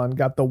Shyamalan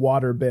got the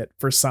water bit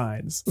for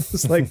signs.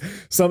 It's like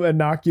some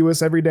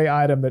innocuous everyday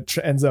item that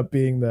ends up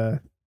being the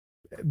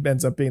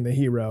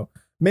hero.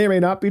 May or may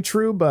not be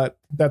true, but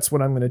that's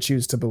what I'm going to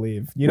choose to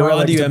believe. You know, We're I on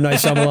like to you, to- M. Night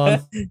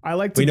Shyamalan. I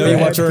like to. We know go you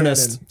watch head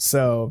Ernest. canon,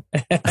 so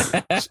M.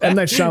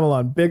 Night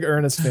Shyamalan, big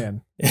Ernest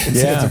fan.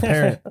 It's Yeah.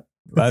 apparent.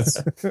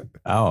 That's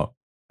oh.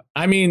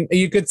 I mean,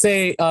 you could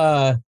say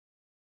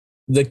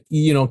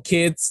the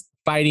kids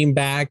fighting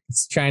back,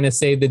 trying to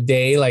save the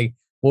day. Like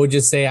we'll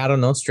just say, I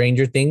don't know,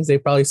 Stranger Things. They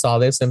probably saw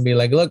this and be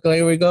like, look,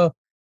 here we go.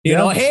 You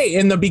know, hey,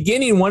 in the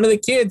beginning, one of the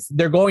kids,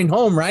 they're going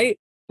home, right?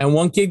 And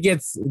one kid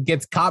gets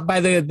caught by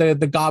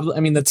the goblin.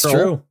 I mean, the It's troll.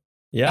 true.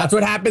 Yeah. That's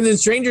what happens in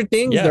Stranger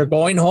Things. Yeah. They're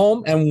going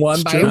home, and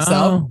one by true.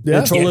 himself. Oh,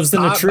 Yeah. The troll gets lives in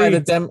a caught by tree.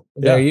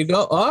 There Yeah. you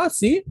go. Oh,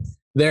 see,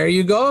 there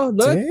you go.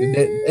 Look, Dang.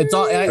 it's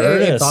all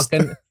connected. It's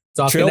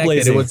all connected.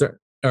 It Trailblazing. was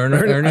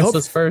Ernest, I Ernest hope-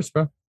 was first,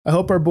 bro. I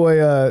hope our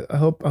boy. I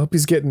hope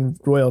he's getting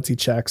royalty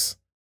checks.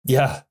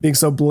 Yeah. Being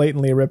so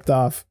blatantly ripped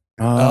off.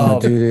 Oh, Oh,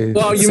 dude.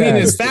 Well, it's you mean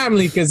sad. his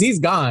family because he's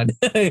gone.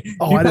 Oh, he I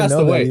didn't passed know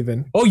away. that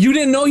even. Oh, you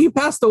didn't know he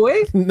passed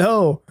away?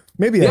 No,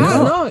 maybe I Yeah,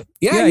 know. no.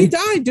 Yeah, Yeah, he he-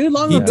 died, dude,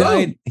 long He ago.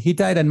 died. He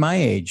died at my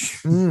age.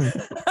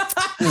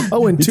 Mm.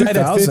 Oh, in He died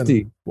at 2000.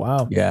 50.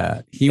 Wow.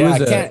 Yeah, he Yeah,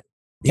 was a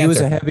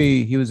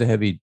cancer.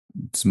 heavy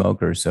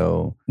smoker.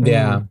 So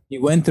Yeah. he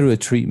went through a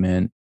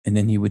treatment, and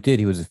then he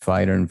was a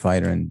fighter, and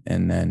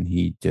then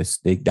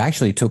they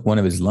actually took one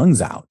of his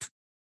lungs out,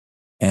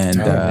 and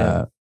Oh,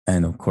 man.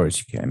 and of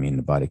course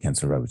the body can't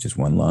survive with just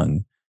one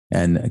lung,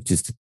 and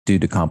just due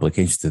to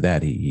complications to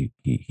that, he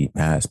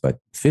passed. But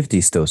 50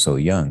 is still so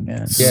young,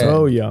 man.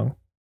 So young.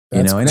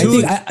 You know, and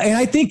Dude.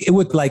 I think it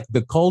would like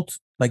the cult,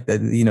 like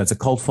it's a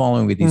cult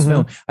following with these Mhm.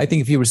 films. I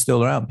think if he were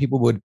still around, people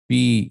would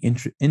be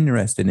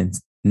interested in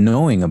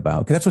knowing about,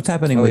 because that's what's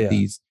happening Oh, with yeah.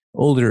 these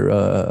older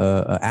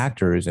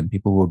actors and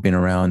people who have been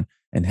around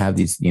and have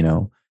these,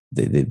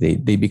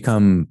 they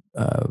become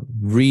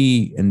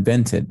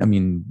reinvented. I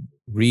mean,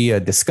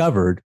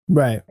 rediscovered,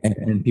 Right.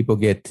 and people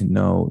get to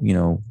know,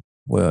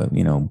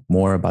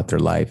 more about their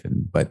life.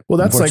 Well,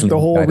 that's like the unfortunately,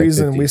 whole died at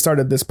reason 50. we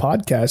started this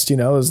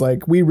podcast, is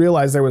like we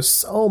realized there was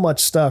so much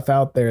stuff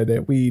out there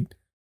that we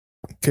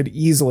could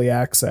easily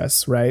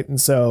access, right? And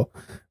so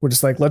we're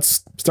just like,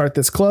 let's start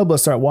this club,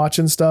 let's start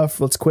watching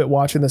stuff, let's quit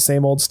watching the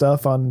same old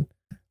stuff on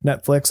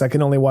Netflix. I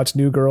can only watch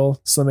New Girl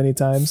so many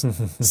times.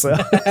 So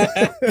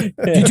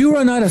You do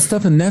run out of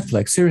stuff on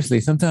Netflix. Seriously,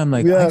 sometimes I'm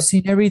like, Yeah. I've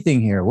seen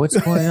everything here. What's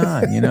going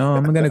on? You know,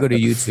 I'm gonna go to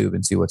YouTube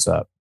and see what's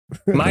up.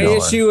 My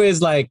issue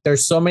is like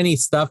there's so many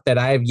stuff that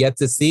I have yet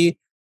to see,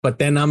 but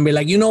then I'm be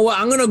like, you know what?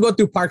 I'm gonna go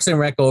through Parks and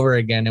Rec over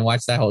again and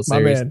watch that whole my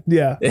series. man,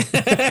 yeah.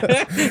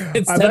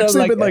 I've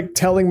actually been like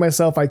telling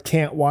myself I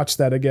can't watch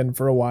that again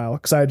for a while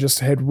because I just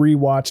had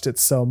rewatched it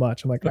so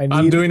much. I'm like,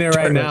 I'm doing it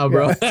right now,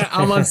 bro. Yeah.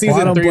 I'm on Well, I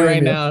season don't 3 blame right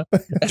you. now.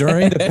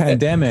 During the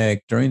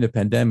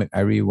pandemic,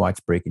 I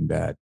rewatched Breaking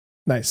Bad.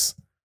 Nice.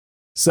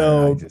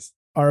 So I just-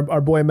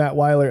 our boy Matt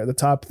Weiler at the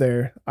top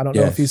there. I don't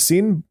know if Yes. he's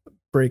seen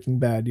Breaking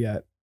Bad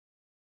yet.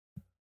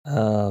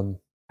 Um,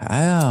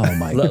 oh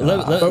my let,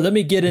 god! let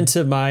me get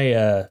into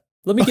my.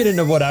 Let me get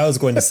into what I was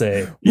going to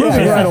say.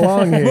 Moving right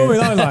along here. Moving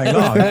on,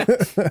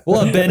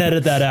 We'll have Ben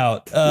edit that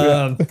out.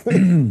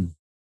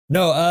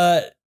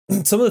 No,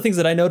 some of the things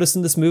that I noticed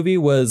in this movie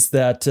was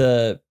that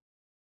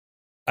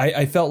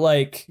I felt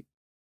like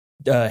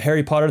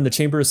Harry Potter and the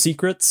Chamber of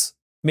Secrets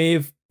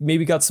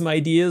maybe got some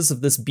ideas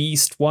of this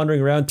beast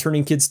wandering around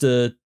turning kids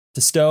to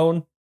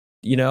stone,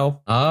 you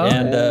know,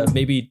 and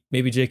maybe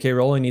J.K.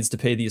 Rowling needs to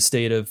pay the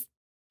estate of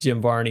Jim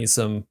Varney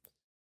some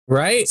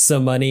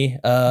money.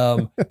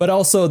 But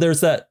also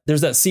there's that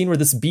scene where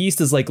this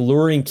beast is like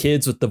luring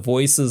kids with the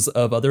voices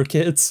of other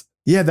kids.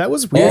 Yeah, that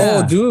was weird.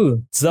 Yeah. Oh,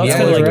 dude. So that was Yeah,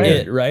 kind of like right.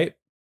 it, right?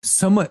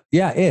 Somewhat,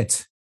 yeah.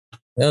 It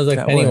That was like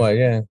That Pennywise,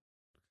 yeah.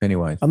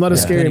 Pennywise. I'm not a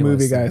Yeah. scary Pennywise,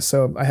 movie yeah. guy,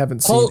 so I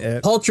haven't seen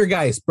it.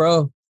 Poltergeist,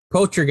 bro.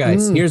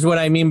 Poltergeist. Mm. Here's what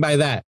I mean by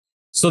that.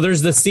 So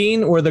there's the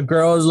scene where the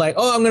girl is like,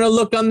 oh, I'm going to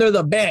look under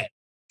the bed.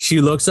 She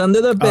looks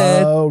under the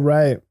bed. Oh,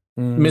 right.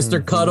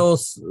 Mr.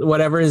 Cuddles,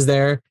 whatever is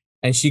there.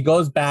 And she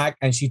goes back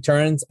and she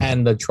turns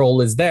and the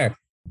troll is there.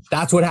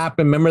 That's what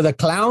happened. Remember the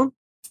clown?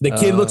 The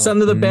kid looks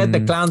under the bed.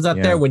 The clown's not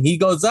there. When he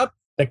goes up,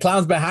 the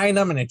clown's behind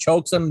him and it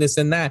chokes him, this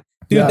and that.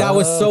 Dude, Yeah. that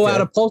was so Okay.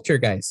 out of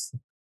Poltergeist.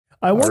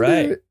 I wonder,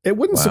 right. it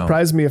wouldn't Wow.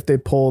 surprise me if they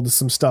pulled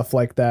some stuff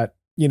like that,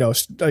 you know,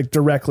 like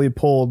directly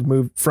pulled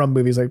from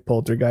movies like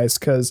Poltergeist,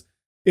 because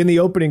in the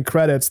opening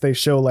credits, they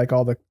show like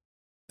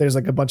there's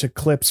like a bunch of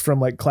clips from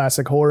like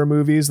classic horror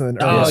movies and then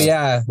Oh, Ernest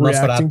yeah.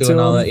 reacting Nosferatu to and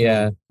all them. that,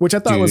 yeah. Which I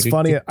thought was Dude,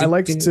 funny. dude, I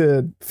liked dude.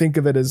 to think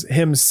of it as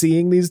him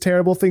seeing these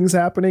terrible things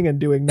happening and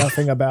doing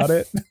nothing about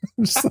it.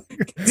 Just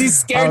like, He's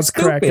scared I was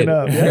stupid, cracking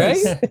up.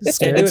 Yes. right?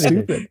 Scared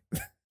stupid.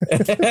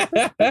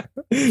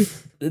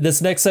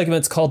 This next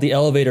segment's called the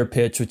elevator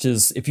pitch, which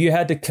is if you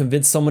had to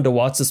convince someone to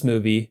watch this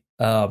movie,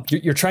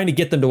 you're trying to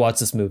get them to watch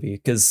this movie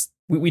because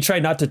we try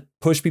not to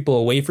push people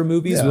away from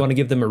movies. Yeah. We want to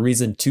give them a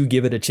reason to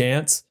give it a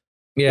chance.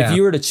 Yeah. If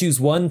you were to choose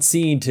one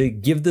scene to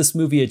give this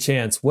movie a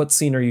chance, what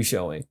scene are you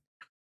showing?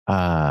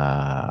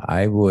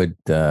 I would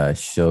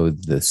show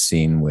the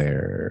scene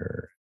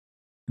where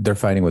they're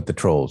fighting with the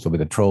trolls. So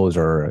the trolls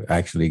are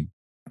actually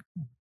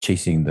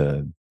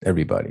chasing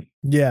everybody.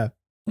 Yeah.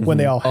 When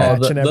they all Oh,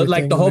 hatch and everything.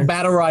 like the whole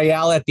battle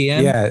royale at the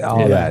end. Yeah, all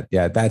Yeah. that.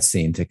 Yeah, that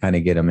scene to kind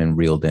of get them in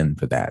reeled in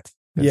for that.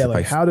 Yeah, If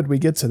like I- how did we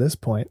get to this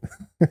point?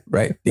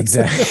 right?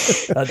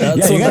 Exactly. That's Yeah,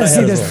 the you one gotta that I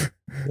see had as this.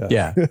 well.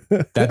 Yeah,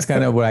 that's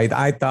kind of what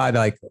I thought.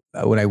 Like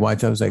when I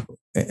watched, I was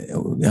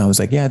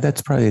like, yeah,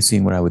 that's probably a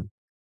scene where I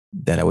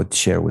would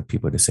share with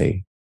people to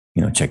say,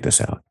 check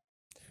this out.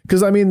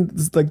 Because I mean,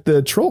 like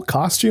the troll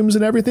costumes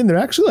and everything, they're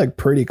actually like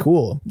pretty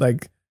cool.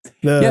 Like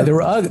Yeah, they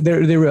were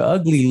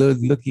ugly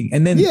looking,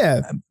 and then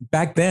Yeah.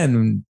 back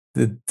then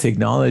the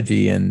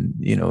technology and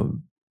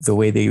the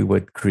way they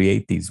would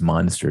create these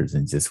monsters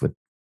and just with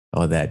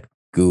all that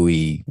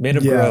gooey, Made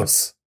him Yeah.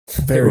 gross.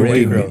 very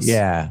Really really gross.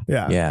 Yeah,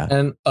 Yeah. yeah.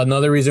 And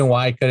another reason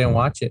why I couldn't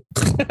watch it.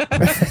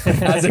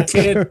 As a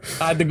kid,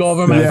 I had to go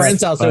over to my Yeah.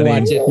 friend's house and Funny.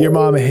 watch it. Your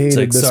mom It's hated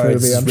like, this sorry,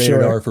 movie, this I'm is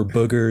rated sure. R for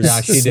boogers.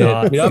 Yeah, she did.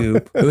 snot, Yep.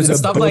 goop. It was a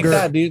Stuff booger, like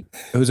that, dude.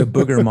 It was a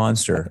booger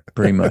monster,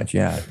 pretty much.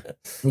 Yeah.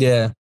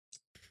 Yeah.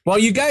 Well,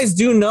 you guys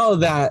do know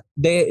that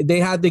they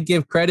had to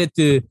give credit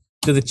to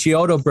the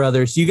Chiodo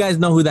brothers. You guys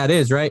know who that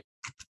is, right?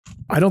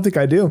 I don't think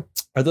I do.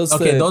 Are those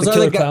Okay, the those are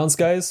Killer the guy- Clowns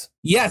guys?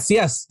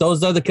 Yes.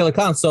 Those are the Killer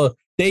Clowns. So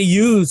they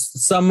used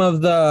some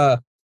of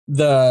the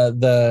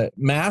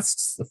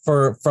masks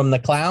from the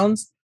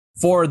clowns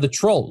for the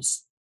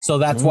trolls. So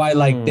that's why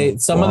like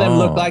some of them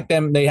look Wow. like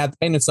them. They had to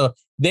paint it. So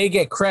they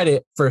get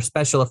credit for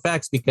special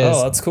effects because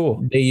Oh, that's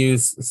cool. they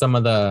use some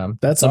of the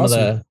That's some awesome.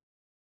 of the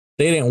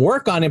they didn't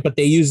work on it, but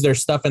they used their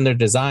stuff and their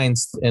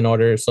designs in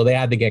order, so they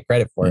had to get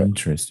credit for it.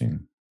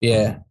 Interesting.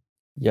 Yeah.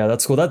 Yeah,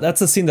 that's cool.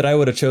 That's a scene that I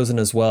would have chosen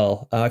as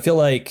well. I feel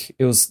like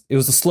it was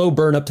a slow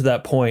burn up to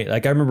that point.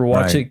 Like I remember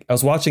watching, I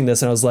was watching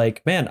this and I was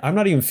like, man, I'm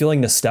not even feeling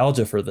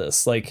nostalgia for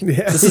this. Like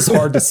Yeah. this is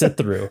hard to sit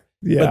through.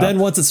 Yeah. But then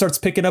once it starts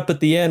picking up at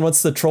the end,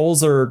 once the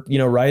trolls are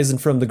rising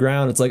from the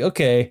ground, it's like,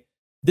 okay,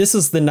 this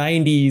is the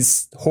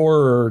 '90s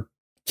horror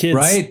kids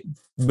Right?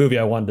 movie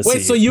I wanted to see.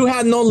 Wait, so you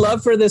had no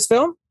love for this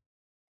film?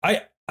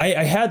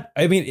 I had,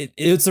 I mean,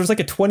 there's like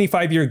a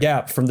 25-year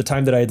gap from the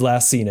time that I had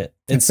last seen it.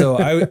 And so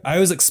I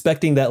was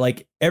expecting that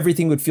like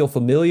everything would feel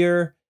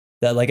familiar,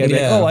 that like, I'd be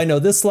like, Yeah. oh, I know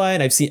this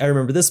line. I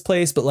remember this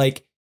place, but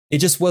like, it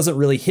just wasn't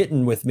really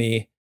hitting with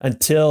me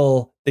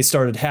until they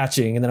started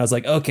hatching, and then I was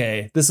like,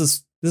 okay, this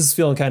is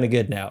feeling kind of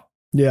good now.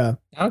 Yeah.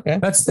 Okay.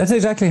 That's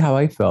exactly how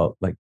I felt.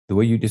 Like the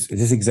way you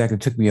this exactly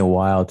took me a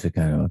while to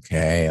kind of,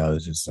 okay. I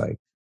was just like,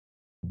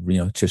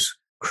 just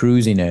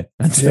cruising it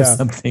until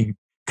something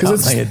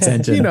caught my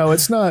attention.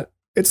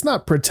 It's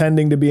not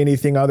pretending to be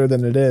anything other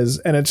than it is.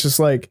 And it's just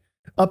like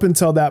up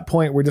until that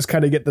point, we just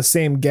kind of get the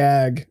same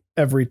gag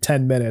every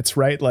 10 minutes,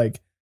 right?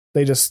 Like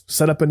they just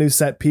set up a new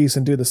set piece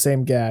and do the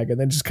same gag and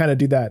then just kind of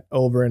do that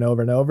over and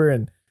over and over.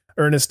 And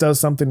Ernest does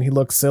something, he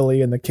looks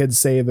silly and the kids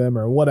save him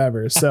or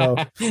whatever. So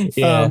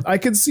I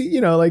could see,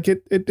 like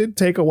it did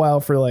take a while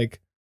for like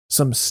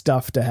some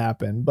stuff to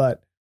happen,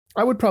 but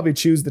I would probably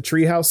choose the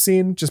treehouse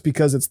scene just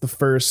because it's the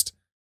first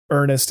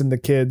Ernest and the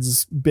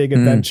kids big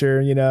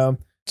adventure,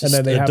 Just and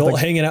then they adult have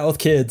hanging out with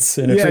kids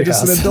in a treehouse.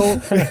 just an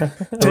adult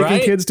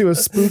taking kids to a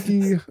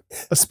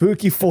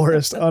spooky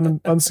forest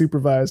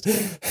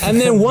unsupervised. And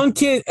then one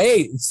kid,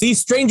 see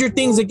Stranger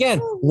Things again.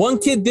 One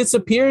kid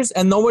disappears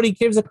and nobody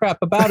gives a crap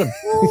about him.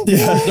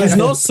 There's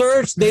no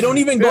search. They don't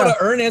even go to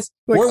Ernest.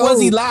 Like, where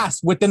was he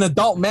last? With an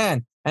adult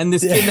man. And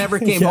this kid never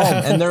came home,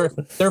 and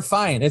they're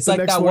fine. It's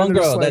like that one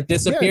girl that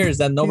disappears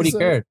that nobody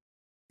cared.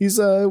 He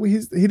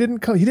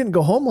didn't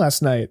go home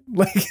last night.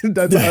 Like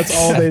that's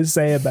all they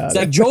say about it's it.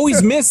 Like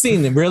Joey's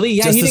missing. Really?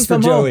 Yeah, Justice he didn't for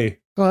come Joey. home.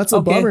 Oh, that's a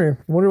bummer.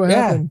 I wonder what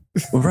happened.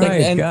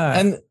 Right.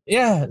 And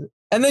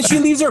then she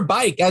leaves her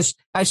bike as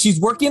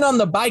she's working on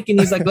the bike, and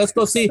he's like, "Let's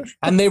go see."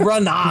 And they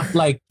run off.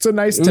 Like it's a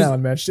nice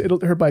town, man.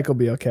 Her bike will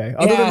be okay.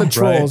 Other than the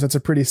trolls, it's a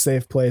pretty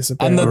safe place.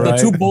 And the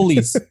two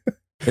bullies.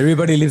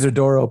 Everybody leaves their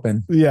door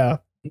open. Yeah.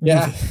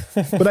 Yeah.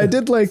 But I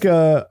did like,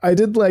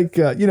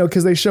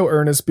 because they show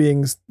Ernest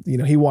being,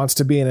 he wants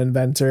to be an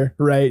inventor,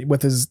 right?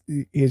 With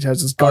he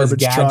has his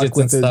garbage truck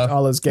with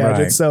all his gadgets.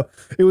 Right. So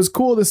it was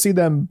cool to see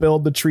them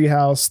build the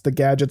treehouse. The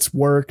gadgets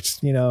worked,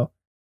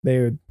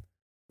 they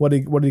what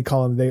did he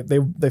call them?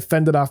 They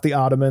fended off the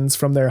Ottomans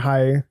from their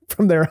high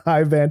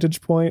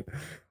vantage point.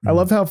 I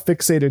love how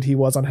fixated he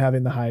was on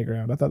having the high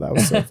ground. I thought that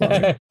was so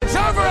funny. It's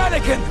over,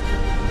 Anakin.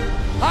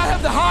 I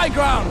have the high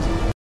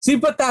ground. See,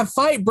 but that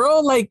fight, bro,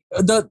 like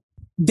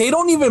they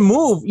don't even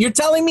move. You're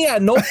telling me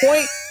at no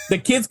point the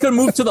kids could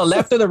move to the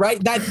left or the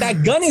right?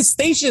 That gun is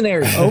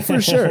stationary. Oh,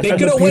 for sure. They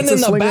could have went in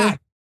the back.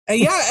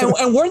 And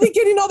and where are they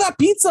getting all that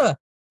pizza?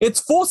 It's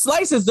full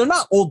slices. They're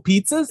not old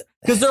pizzas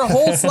because they're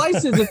whole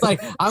slices. It's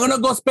like, I'm going to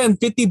go spend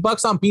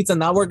 $50 on pizza.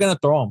 Now we're going to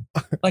throw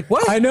them. Like,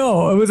 what? I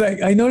know. It was like,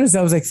 I noticed,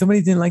 I was like,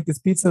 somebody didn't like this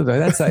pizza.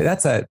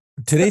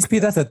 Today's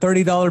pizza, that's a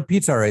 $30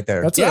 pizza right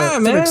there. That's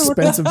an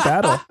expensive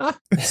battle.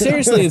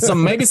 Seriously,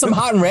 maybe some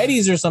hot and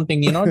readies or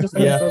something, just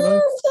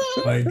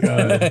my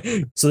God.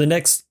 So the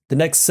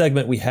next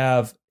segment we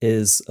have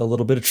is a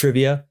little bit of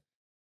trivia.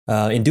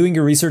 In doing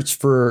your research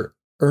for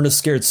Ernest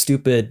Scared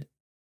Stupid,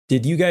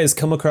 did you guys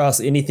come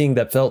across anything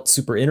that felt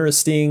super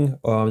interesting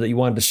that you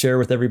wanted to share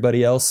with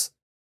everybody else?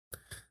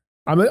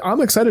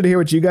 I'm excited to hear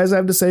what you guys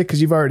have to say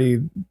because you've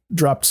already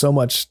dropped so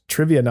much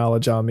trivia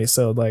knowledge on me.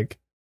 So like,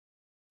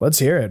 let's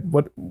hear it.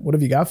 What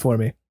have you got for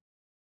me?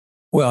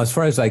 Well, as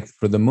far as like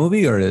for the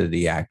movie or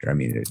the actor, I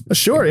mean,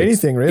 sure,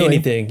 anything really.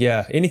 Anything,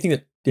 yeah, anything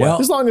that. Yeah.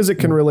 Well, as long as it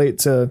can relate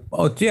to.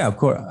 Oh yeah, of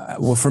course.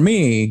 Well, for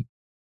me,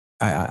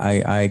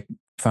 I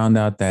found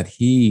out that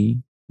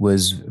he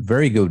was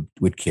very good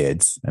with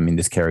kids. I mean,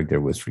 this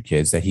character was for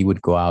kids. That he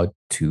would go out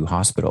to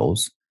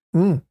hospitals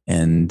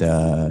and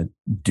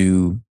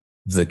do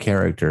the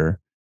character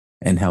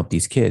and help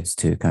these kids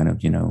to kind of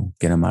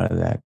get them out of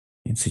that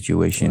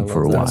situation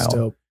for a while.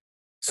 Dope.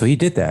 So he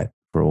did that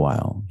for a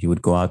while. He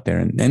would go out there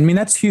and I mean,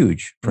 that's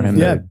huge for him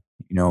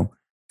to,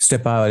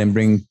 step out and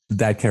bring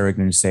that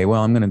character and say,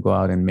 well, I'm going to go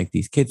out and make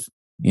these kids,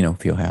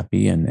 feel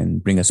happy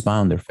and bring a smile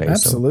on their face.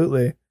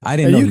 Absolutely. So I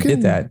didn't know he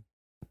did that.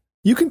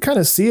 You can kind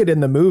of see it in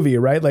the movie,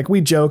 right? Like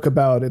we joke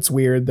about it's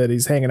weird that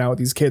he's hanging out with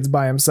these kids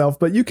by himself,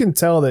 but you can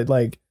tell that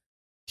like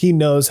he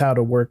knows how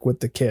to work with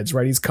the kids,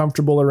 right? He's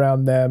comfortable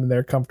around them and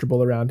they're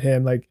comfortable around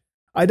him. Like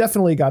I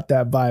definitely got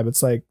that vibe.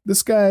 It's like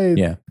this guy,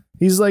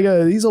 he's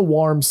a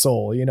warm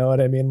soul. You know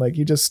what I mean? Like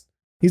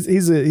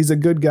he's a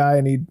good guy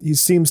and he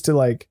seems to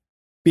like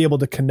be able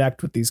to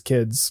connect with these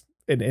kids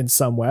in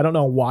some way. I don't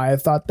know why I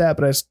thought that,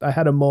 but I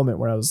had a moment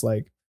where I was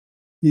like,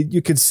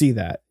 you could see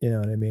that, you know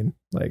what I mean?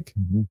 Like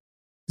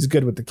he's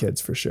good with the kids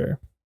for sure.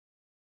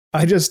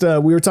 I just,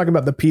 we were talking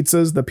about the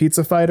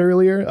pizza fight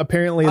earlier.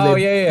 Apparently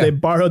they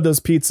borrowed those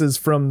pizzas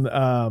from,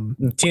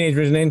 Teenage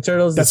Mutant Ninja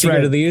Turtles. That's the Secret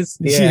right. of the Use.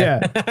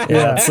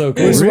 Yeah. So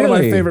cool. It was one of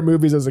my favorite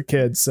movies as a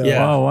kid. So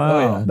Oh,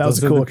 wow. that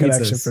was a cool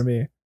connection for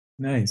me.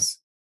 Nice.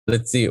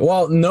 Let's see.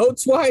 Well,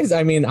 notes wise,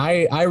 I mean,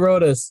 I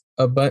wrote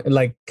a bunch,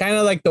 like kind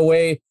of like the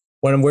way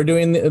when we're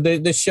doing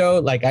the show,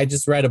 like I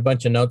just write a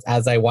bunch of notes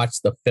as I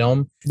watch the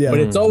film, but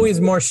it's always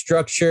more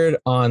structured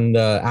on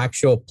the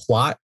actual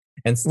plot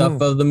and stuff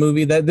of the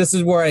movie. That this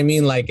is where I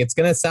mean, like, it's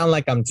going to sound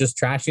like I'm just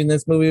trashing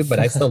this movie, but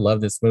I still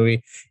love this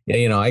movie.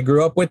 Yeah, I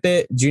grew up with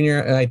it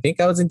junior. I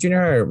think I was in junior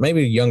high or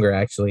maybe younger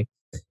actually.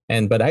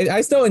 But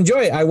I still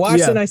enjoy it. I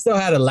watched it and I still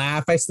had a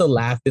laugh. I still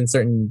laughed in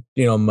certain,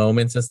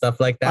 moments and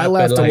stuff like that. I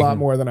laughed a lot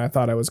more than I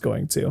thought I was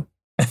going to.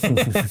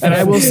 And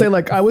I will say,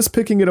 like, I was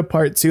picking it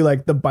apart too,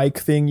 like the bike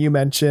thing you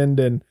mentioned,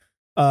 and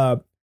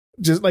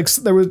just like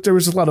there was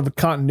just a lot of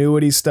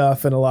continuity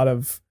stuff and a lot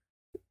of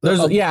there's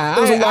a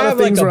lot of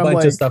things where I'm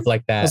like, stuff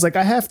like that. I was like,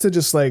 I have to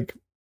just like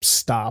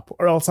stop,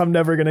 or else I'm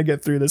never gonna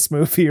get through this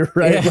movie,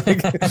 right? Yeah.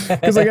 Like,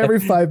 because like every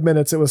 5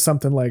 minutes it was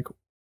something like,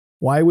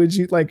 why would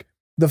you, like,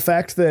 the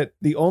fact that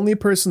the only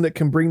person that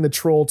can bring the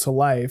troll to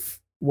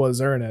life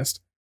was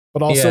Ernest,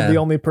 but also the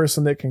only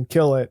person that can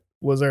kill it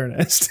was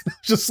Ernest.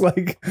 Just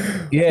like,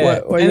 and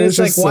it's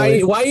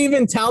like, why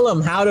even tell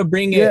him how to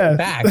bring it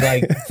back?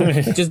 Like,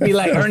 just be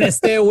like, Ernest,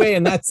 stay away,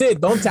 and that's it.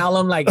 Don't tell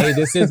him like, hey,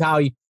 this is how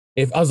you,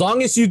 as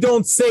long as you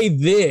don't say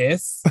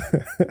this,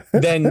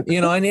 then,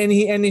 you know, and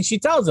then she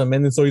tells him,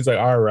 and then so he's like,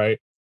 all right,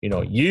 you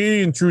know,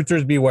 ye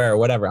intruders beware, or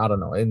whatever. I don't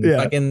know. And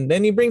fucking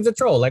then he brings a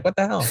troll. Like, what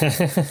the hell?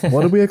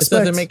 What did we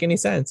expect? It doesn't make any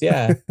sense.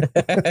 Yeah.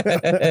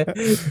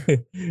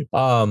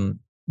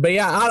 But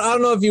yeah, I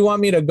don't know if you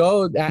want me to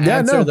go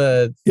answer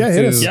the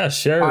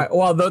sure. Right,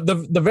 well,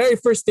 the very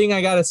first thing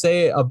I gotta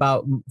say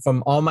about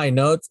from all my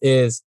notes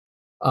is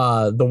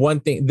the one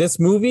thing, this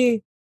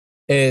movie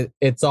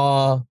it's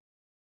all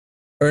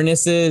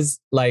Ernest's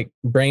like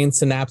brain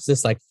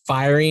synapses like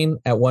firing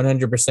at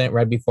 100%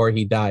 right before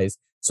he dies.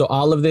 So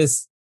all of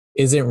this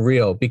isn't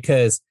real,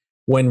 because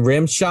when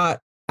Rimshot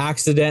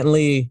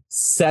accidentally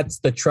sets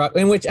the truck,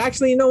 in which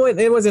actually, you know what?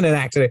 It wasn't an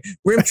accident.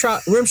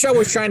 Rimshot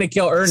was trying to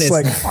kill Ernest. It's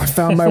like, I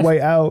found my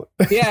way out.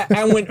 Yeah,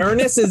 and when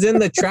Ernest is in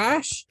the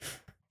trash,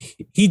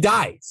 he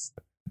dies.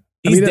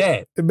 He's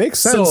dead. It makes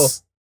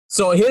sense.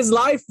 So his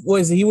life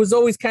he was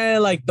always kind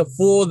of like the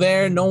fool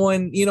there. No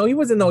one, you know, he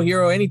wasn't no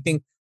hero or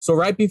anything. So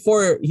right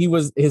before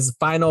his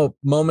final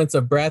moments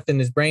of breath in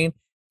his brain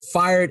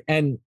fired,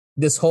 and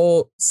this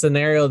whole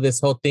scenario,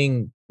 this whole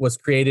thing was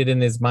created in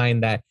his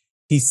mind that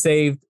he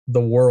saved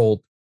the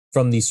world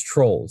from these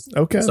trolls.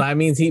 Okay. So that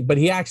means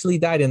he actually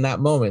died in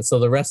that moment. So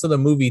the rest of the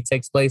movie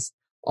takes place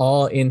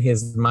all in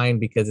his mind,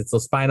 because it's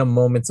those final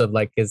moments of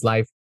like his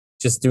life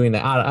just doing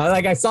that.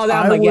 I saw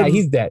that. I'm like, yeah,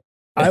 he's dead.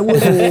 I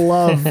would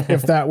love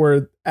if that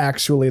were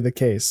actually the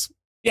case.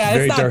 Yeah,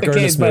 it's not the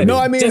case, but no,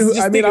 I mean,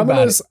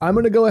 just I'm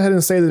gonna go ahead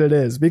and say that it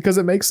is, because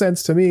it makes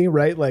sense to me,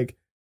 right? Like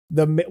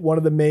one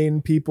of the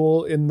main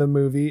people in the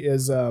movie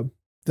is the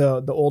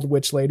old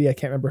witch lady. I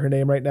can't remember her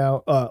name right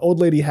now.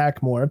 Old Lady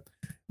Hackmore.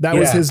 That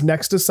was his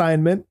next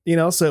assignment, you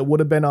know, so it would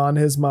have been on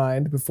his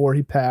mind before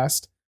he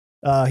passed.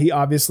 He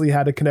obviously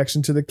had a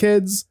connection to the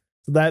kids,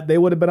 so that they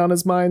would have been on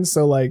his mind.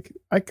 So like,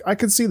 I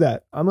could see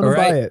that. I'm gonna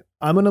buy it.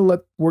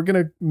 We're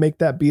gonna make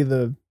that be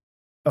the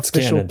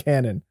official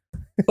canon.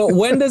 But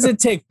when does it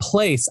take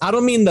place? I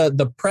don't mean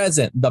the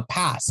present, the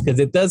past, because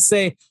it does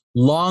say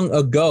long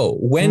ago.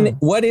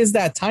 What is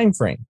that time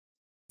frame?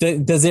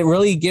 Does it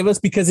really give us?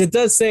 Because it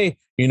does say,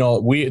 you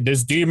know,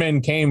 this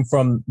demon came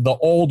from the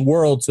old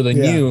world to the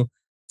new,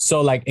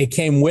 so like it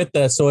came with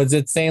us. So is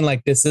it saying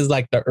like this is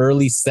like the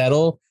early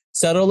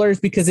settlers?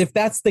 Because if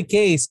that's the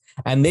case,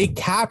 and they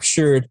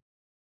captured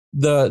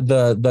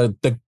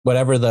the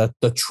whatever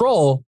the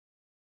troll,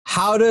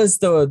 how does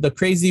the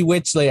crazy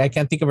witch, like I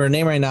can't think of her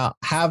name right now,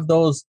 have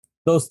those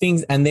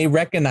things and they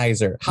recognize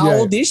her? How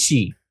old is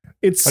she?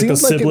 It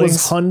seems like it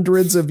was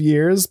hundreds of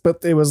years,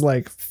 but it was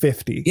like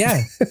 50.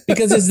 Yeah,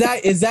 because is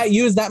that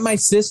you? Is that my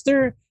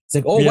sister? It's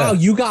like, oh wow,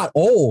 you got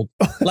old.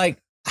 Like,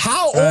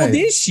 how old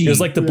is she? It was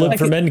like the blip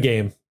from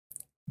Endgame.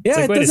 Yeah,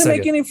 like, it doesn't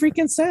make any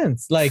freaking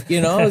sense. Like,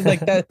 you know,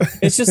 like that.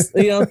 It's just,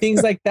 you know,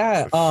 things like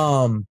that.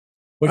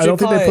 I don't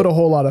think they put a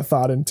whole lot of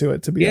thought into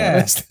it, to be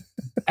honest.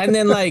 And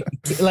then like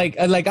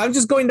I'm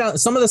just going down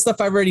some of the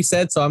stuff I've already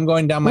said, so I'm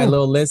going down my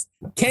little list.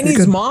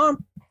 Kenny's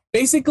mom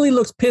basically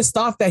looks pissed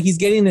off that he's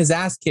getting his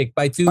ass kicked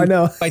by two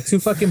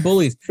fucking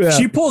bullies. Yeah.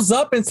 She pulls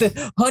up and said,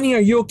 "Honey,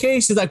 are you okay?"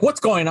 She's like, "What's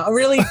going on?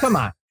 Really? Come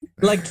on!"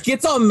 Like,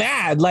 gets all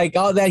mad, like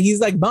all that. He's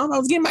like, "Mom, I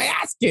was getting my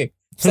ass kicked."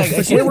 It's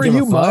like, where were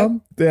you,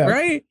 Mom? Yeah.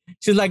 Right?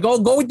 She's like,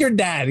 "Go with your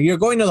dad. You're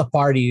going to the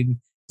party."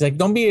 He's like,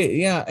 "Don't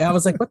be." Yeah. And I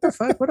was like, "What the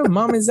fuck? What a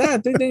mom is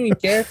that?" They didn't even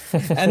care.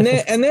 And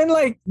then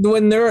like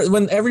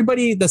when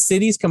everybody, the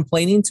city's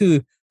complaining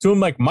to him,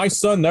 like, "My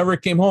son never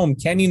came home.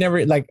 Kenny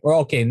never," like,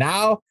 okay,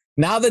 now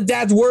the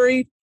dad's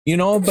worried, you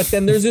know. But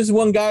then there's this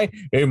one guy,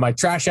 "Hey, my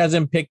trash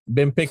hasn't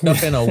been picked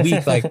up in a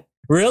week." Like,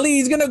 really?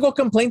 He's gonna go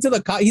complain to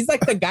the cop? He's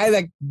like the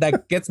guy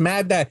that gets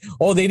mad that,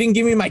 oh, they didn't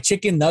give me my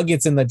chicken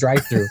nuggets in the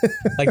drive-thru.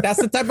 Like,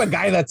 that's the type of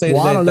guy that's well,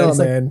 I don't know,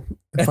 man.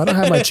 If I don't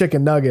have my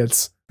chicken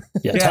nuggets.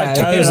 Yeah,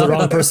 Tyler's the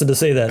wrong person to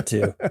say that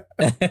to.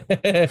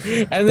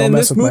 And then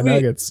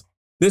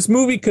this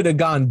movie could have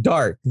gone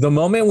dark. The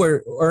moment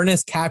where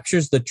Ernest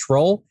captures the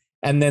troll,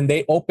 and then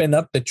they open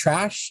up the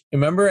trash,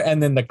 remember?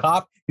 And then the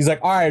cop, he's like,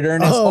 "All right,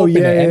 Ernest, open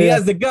it." And he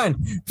has the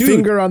gun. Dude,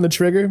 finger on the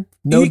trigger.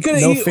 No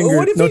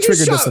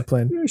trigger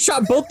discipline.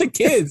 Shot both the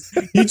kids.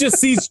 He just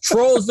sees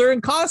trolls. They're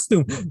in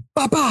costume.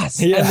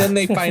 Babas. Yeah. And then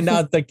they find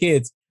out the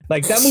kids.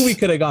 Like, that movie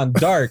could have gone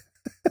dark.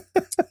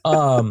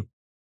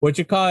 What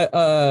you call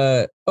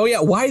it?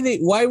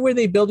 Why were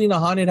they building a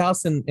haunted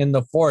house in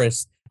the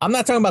forest? I'm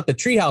not talking about the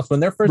tree house. When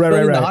they're first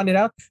building the haunted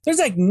house, there's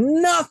like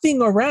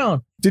nothing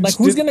around.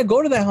 Who's gonna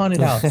go to that haunted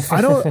house?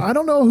 I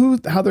don't know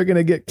how they're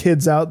gonna get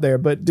kids out there,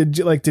 but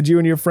did you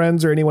and your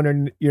friends or anyone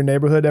in your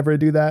neighborhood ever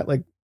do that?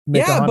 Like,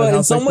 make a haunted but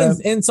house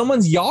in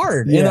someone's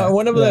yard. Yeah,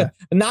 one of the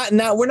not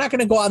we're not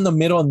gonna go out in the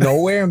middle of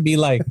nowhere and be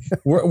like,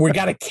 we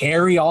gotta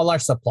carry all our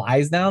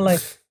supplies now.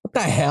 Like, what the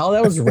hell?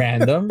 That was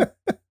random.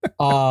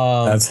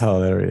 That's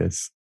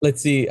hilarious.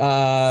 Let's see.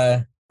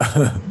 Oh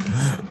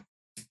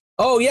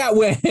yeah,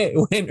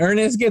 when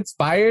Ernest gets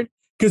fired.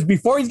 Because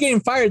before he's getting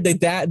fired,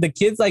 the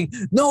kid's like,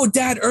 "No,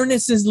 Dad,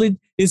 Ernest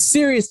is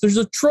serious. There's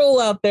a troll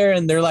out there,"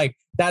 and they're like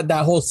that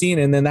whole scene,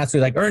 and then that's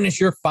where like, "Ernest,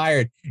 you're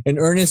fired." And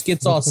Ernest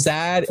gets all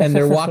sad, and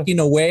they're walking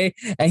away,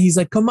 and he's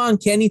like, "Come on,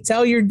 Kenny,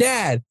 tell your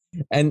dad."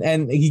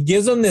 And he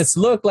gives him this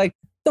look like,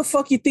 "The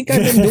fuck you think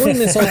I've been doing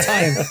this whole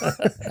time?"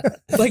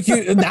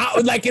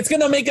 Like it's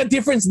gonna make a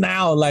difference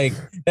now. Like,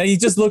 and he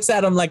just looks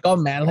at him like, "Oh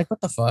man, like what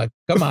the fuck?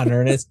 Come on,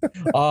 Ernest."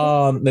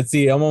 Let's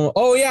see.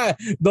 Oh yeah,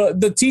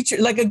 the teacher.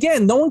 Like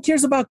again, no one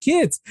cares about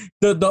kids.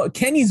 The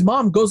Kenny's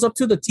mom goes up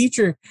to the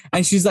teacher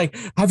and she's like,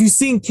 "Have you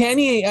seen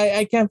Kenny?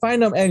 I can't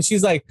find him." And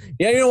she's like,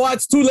 "Yeah, you know what?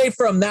 It's too late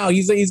for him now.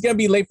 He's gonna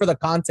be late for the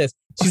contest."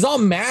 She's all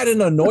mad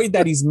and annoyed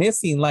that he's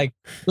missing. Like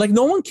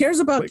no one cares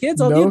about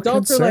kids. All the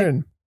adults are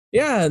like.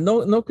 Yeah,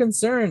 no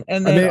concern.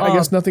 And then, I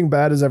guess nothing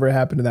bad has ever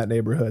happened in that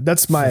neighborhood.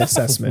 That's my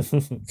assessment.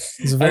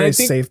 It's a very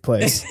safe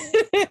place.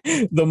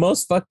 The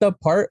most fucked up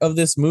part of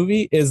this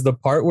movie is the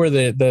part where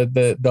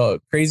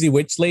the crazy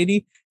witch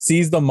lady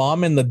sees the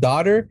mom and the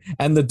daughter,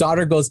 and the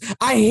daughter goes,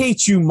 "I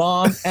hate you,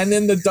 Mom." And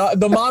then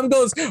the mom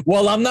goes,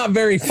 "Well, I'm not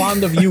very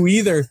fond of you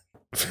either."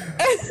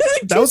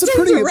 That was a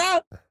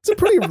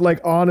pretty like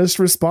honest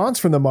response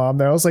from the mom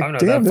there. I was like,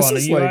 damn, this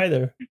is like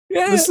either.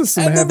 Yeah, this is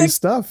some heavy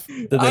stuff.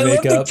 I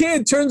love the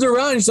kid turns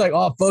around and she's like,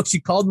 "Oh fuck, she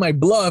called my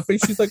bluff." And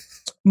she's like,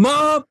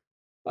 "Mom,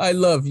 I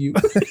love you."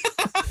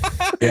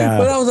 Yeah.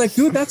 But I was like,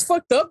 dude, that's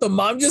fucked up. The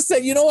mom just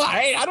said, "You know what?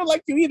 I don't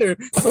like you either."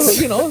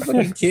 So,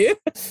 fucking kid.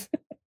 It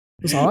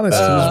was honest.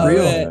 It was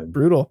real. Man.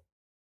 Brutal.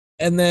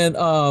 And then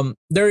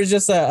there is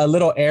just a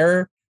little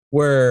error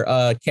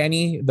where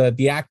Kenny,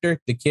 the actor,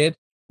 the kid,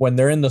 when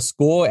they're in the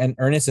school and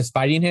Ernest is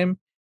fighting him,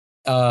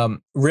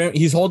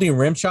 he's holding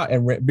Rimshot,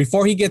 and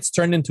before he gets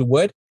turned into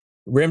wood,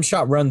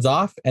 Rimshot runs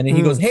off, and then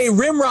he goes, "Hey,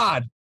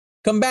 Rimrod,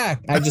 come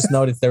back." I just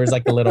noticed there was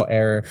like a little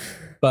error,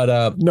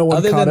 but no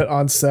one caught it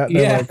on set.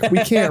 They're like, we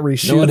can't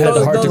reshoot. No one had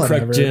the heart to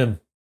correct Jim.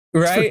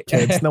 Right?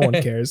 Kids, no one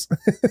cares.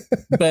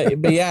 but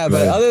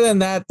other than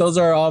that, those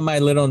are all my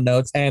little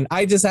notes, and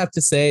I just have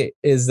to say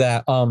is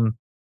that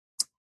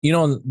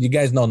you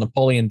guys know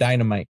Napoleon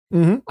Dynamite.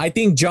 Mm-hmm. I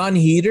think John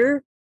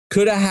Heder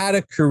could have had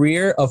a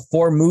career of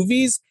 4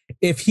 movies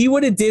if he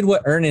would have did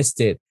what Ernest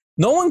did.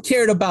 No one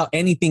cared about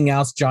anything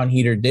else John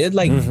Heder did.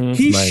 Like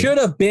he should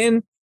have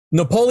been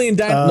Napoleon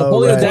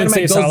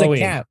Dynamite goes to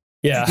camp.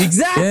 Yeah,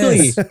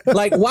 exactly. Yes.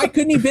 Like, why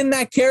couldn't he been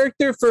that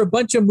character for a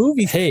bunch of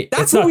movies? Hey,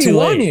 that's what we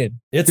wanted.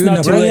 It's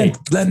not too late.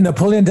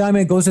 Napoleon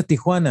Dynamite goes to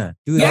Tijuana.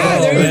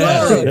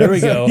 There we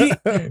go.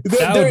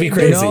 That would be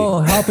crazy.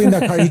 Helping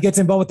he gets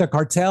involved with the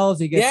cartels.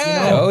 He gets,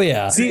 oh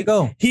yeah. See,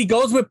 he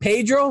goes with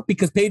Pedro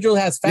because Pedro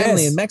has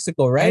family in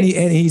Mexico, right?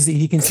 And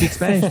he can speak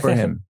Spanish for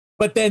him.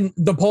 But then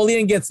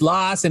Napoleon gets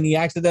lost and he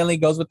accidentally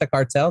goes with the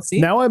cartel.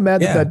 See? Now I'm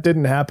mad that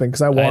didn't happen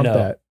because I want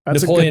that.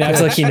 That's Napoleon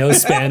acts like he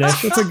knows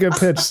Spanish. That's a good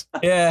pitch.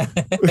 Yeah.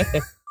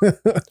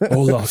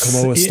 Hola,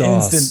 ¿cómo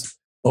estás?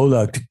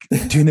 Hola,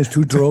 ¿tienes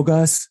tú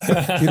drogas?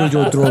 Quiero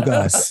yo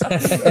drogas.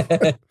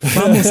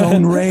 Vamos a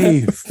un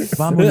rave.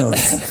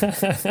 Vámonos.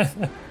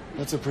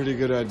 That's a pretty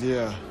good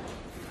idea.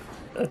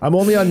 I'm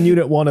only on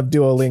Unit 1 of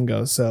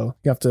Duolingo, so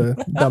you have to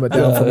dumb it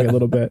down for me a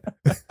little bit.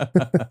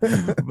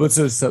 What's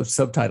the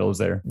subtitles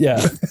there? Yeah.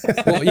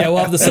 We'll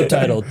have the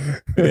subtitled.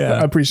 Yeah,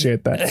 I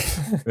appreciate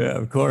that. Yeah,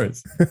 of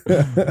course.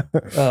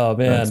 Oh,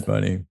 man. That's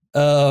funny.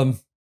 One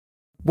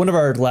of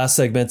our last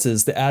segments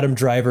is the Adam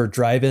Driver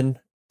Drive-In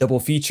double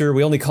feature.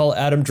 We only call it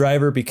Adam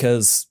Driver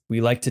because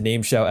we like to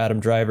name shout Adam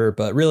Driver,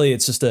 but really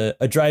it's just a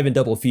drive-in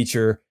double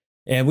feature.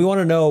 And we want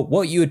to know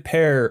what you would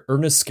pair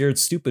Ernest Scared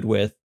Stupid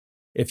with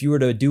if you were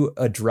to do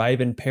a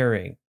drive-in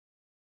pairing.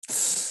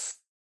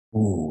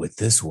 Ooh, with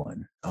this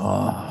one.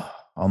 Oh,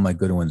 all my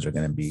good ones are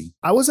going to be.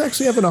 I was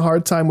actually having a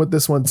hard time with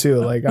this one too.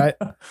 Like I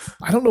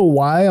don't know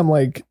why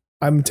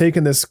I'm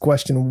taking this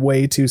question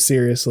way too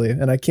seriously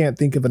and I can't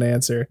think of an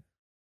answer.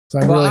 So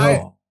I'm really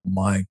oh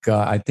my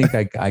God. I think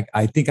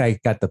I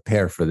got the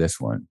pair for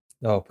this one.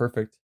 Oh,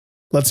 perfect.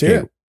 Let's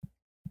hear it.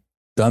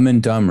 Dumb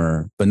and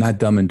Dumber, but not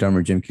Dumb and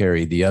Dumber Jim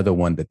Carrey, the other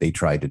one that they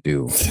tried to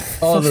do.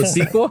 Oh, the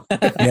sequel?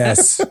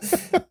 Yes.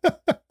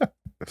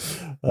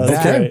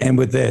 Okay. And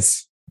with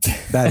this.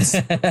 That's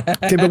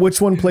okay, but which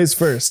one plays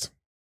first?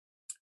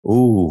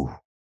 Ooh.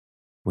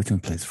 Which one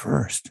plays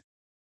first?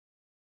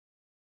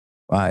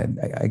 I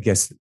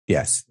guess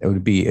yes. It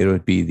would be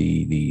the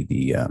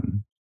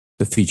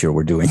feature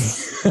we're doing.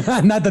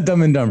 Not the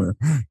Dumb and Dumber.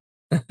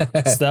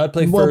 So that would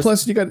play first. Well,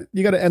 plus you got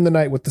to end the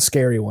night with the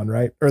scary one,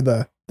 right? Or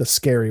the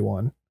scary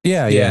one.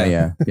 Yeah.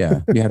 You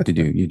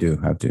do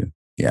have to.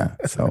 Yeah.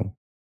 So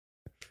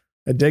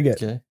I dig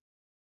it. Okay.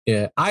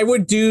 Yeah, I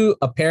would do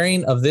a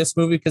pairing of this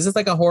movie because it's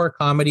like a horror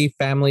comedy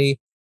family,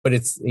 but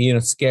it's, you know,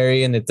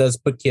 scary and it does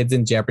put kids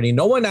in jeopardy.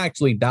 No one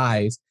actually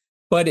dies,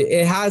 but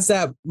it has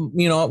that,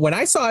 you know, when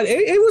I saw it,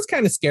 it was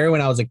kind of scary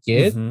when I was a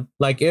kid. Mhm.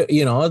 Like,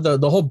 you know,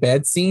 the whole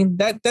bed scene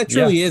that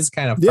truly is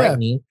kind of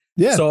frightening.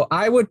 Yeah. So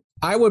I would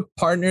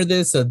partner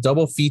this a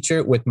double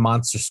feature with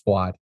Monster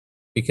Squad,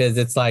 because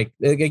it's like,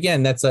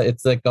 again, it's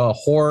like a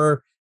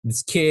horror.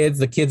 It's kids,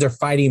 the kids are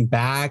fighting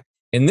back.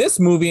 In this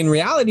movie, in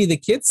reality, the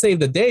kids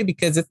save the day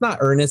because it's not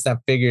Ernest that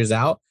figures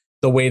out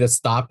the way to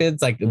stop it.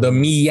 It's like the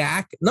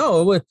Miak.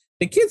 No,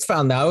 the kids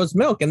found out it was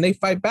Milk and they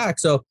fight back.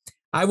 So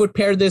I would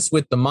pair this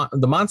with the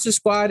Monster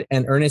Squad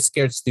and Ernest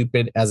Scared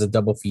Stupid as a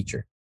double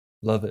feature.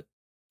 Love it.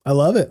 I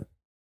love it.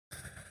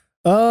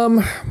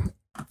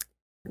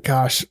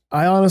 Gosh,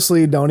 I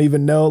honestly don't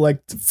even know.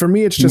 Like, for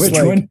me, it's just Which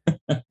like one?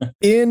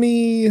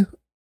 any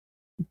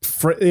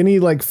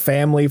like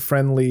family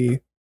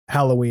friendly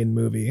Halloween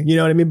movie. You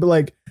know what I mean? But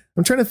like,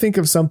 I'm trying to think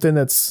of something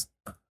that's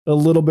a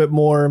little bit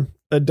more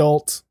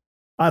adult.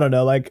 I don't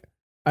know. Like,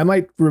 I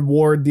might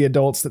reward the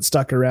adults that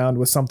stuck around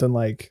with something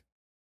like,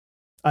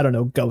 I don't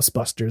know,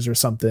 Ghostbusters or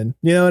something.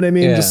 You know what I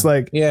mean? Yeah. Just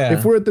like, Yeah.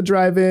 if we're at the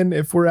drive-in,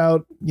 if we're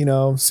out, you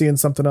know, seeing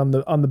something on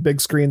the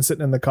big screen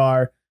sitting in the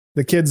car,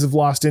 the kids have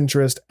lost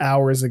interest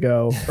hours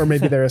ago, or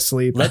maybe they're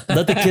asleep. Let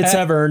the kids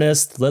have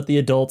Ernest. Let the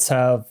adults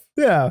have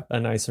Yeah. a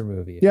nicer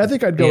movie. Yeah, I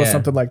think I'd go with Yeah.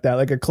 something like that,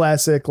 like a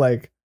classic,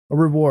 like a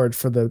reward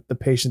for the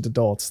patient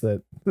adults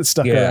that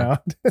stuck Yeah.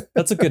 around.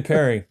 That's a good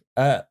pairing.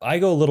 I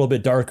go a little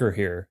bit darker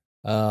here.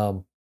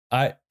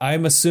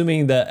 I'm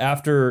assuming that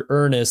after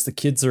Ernest, the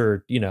kids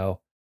are, you know,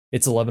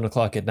 it's 11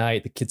 o'clock at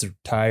night. The kids are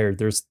tired.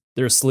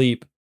 They're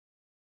asleep.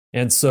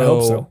 And I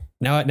hope so.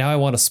 now I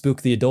want to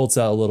spook the adults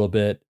out a little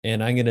bit.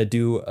 And I'm going to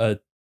do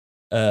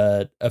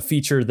a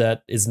feature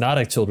that is not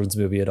a children's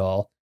movie at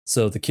all.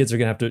 So the kids are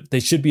going to have to, they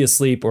should be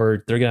asleep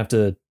or they're going to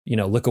have to, you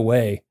know, look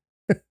away.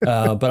 But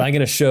I'm going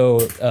to show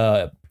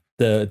the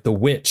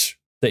Witch,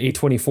 the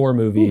A24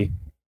 movie.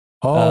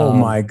 Oh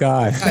my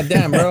God. God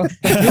damn, bro.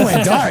 You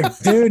went dark,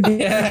 dude.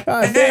 Yeah.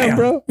 God damn,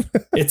 bro.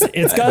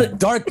 It's got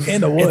Dark in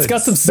the woods. it's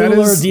got some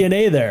similar is-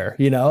 DNA there,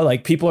 you know,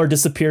 like people are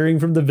disappearing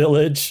from the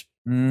village.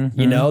 Mhm,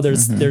 You know,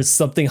 mhm. there's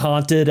something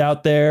haunted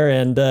out there,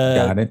 and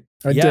Got it.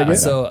 I yeah. dig it.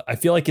 So I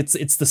feel like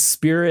it's the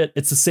spirit.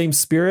 It's the same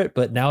spirit,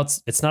 but now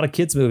it's not a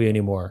kids movie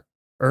anymore.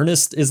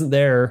 Ernest isn't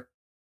there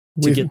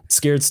to We've- get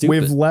scared stupid.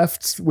 We've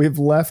left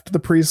the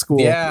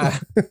preschool. Yeah.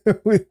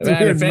 We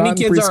Man, are if any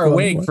not in kids are preschool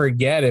awake, anymore.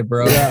 forget it,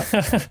 bro.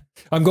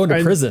 I'm going to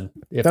I- prison.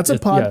 That's a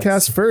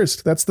podcast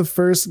first. That's the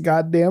first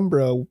goddamn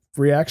bro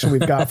reaction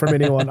we've got from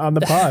anyone on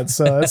the pod.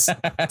 So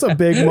that's a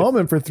big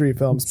moment for Three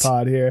Films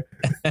Pod here.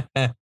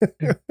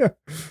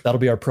 That'll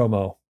be our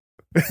promo.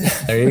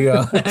 There you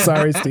go.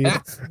 Sorry, Steve.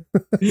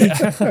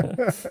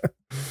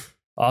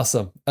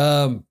 Awesome.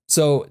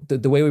 So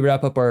the way we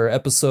wrap up our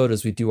episode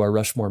is we do our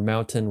Rushmore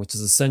Mountain, which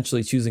is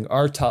essentially choosing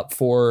our top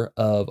 4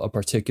 of a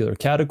particular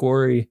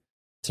category.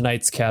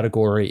 Tonight's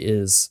category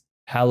is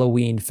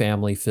Halloween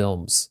family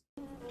films.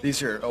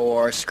 These are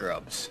OR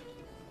scrubs.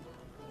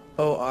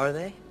 Oh, are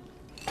they?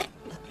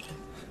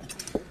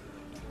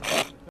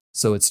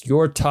 So it's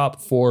your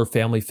top 4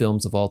 family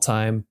films of all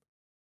time,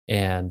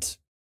 and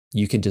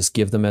you can just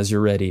give them as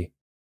you're ready.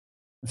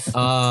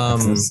 Well,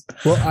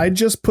 I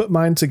just put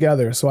mine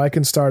together, so I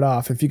can start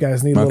off if you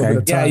guys need a little Okay.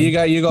 bit of Yeah,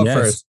 time. you go Yes.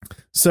 first.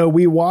 So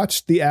we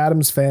watched The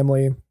Addams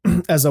Family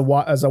as a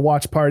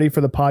watch party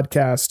for the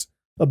podcast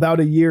about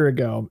a year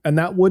ago, and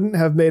that wouldn't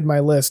have made my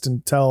list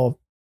until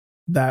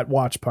that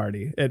watch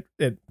party.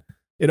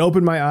 It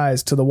opened my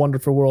eyes to the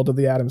wonderful world of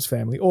The Addams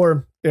Family,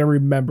 or I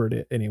remembered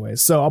it anyways.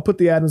 So I'll put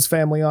The Addams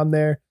Family on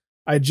there.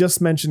 I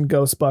just mentioned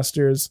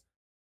Ghostbusters.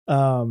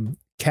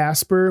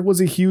 Casper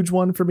was a huge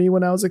one for me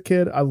when I was a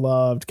kid. I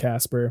loved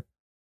Casper.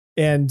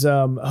 And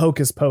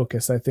Hocus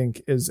Pocus, I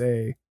think, is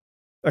a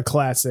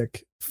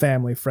classic,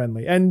 family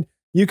friendly. And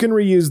you can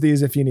reuse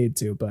these if you need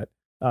to, but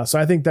so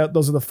I think that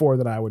those are the 4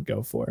 that I would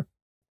go for.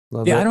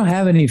 Love Yeah, it. I don't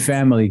have any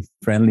family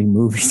friendly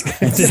movies.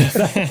 Well,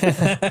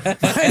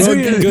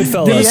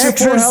 Goodfellas. The Those are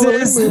 4 Halloween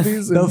Exorcist,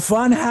 movies and- The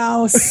Fun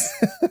House,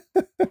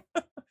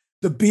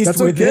 The Beast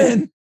That's okay.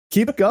 Within,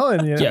 Keep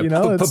going. Yeah, You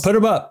know, it's- put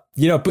them up.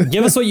 You know,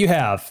 give us what you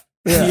have.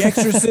 The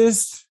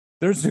Exorcist.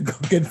 There's a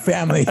good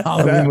family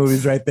Halloween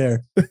movies right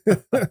there.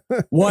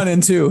 1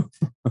 and 2.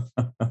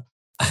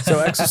 so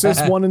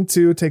Exorcist 1 and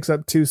 2 takes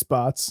up 2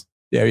 spots.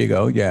 There you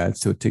go. Yeah,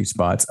 it's 2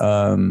 spots.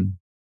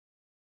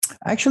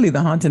 Actually,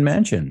 The Haunted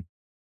Mansion.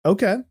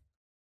 Okay.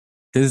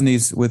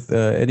 Disney's with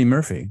Eddie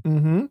Murphy.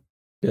 Mm-hmm.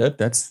 Good.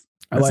 That's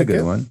I a like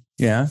good it. one.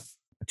 Yeah.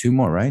 2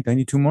 more, right? I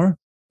need 2 more.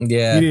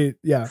 Yeah.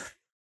 Yeah.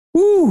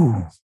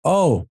 Woo.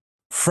 Oh,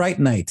 Fright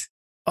Night.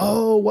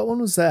 Oh, what one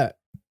was that?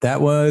 That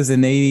was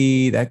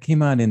that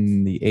came out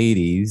in the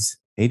 80s,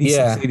 86,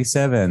 Yeah.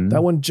 87.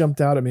 That one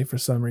jumped out at me for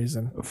some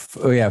reason.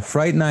 Oh yeah,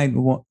 Fright Night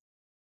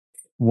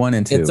 1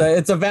 and 2.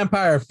 It's a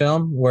vampire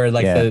film where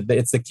like Yeah.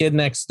 it's the kid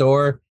next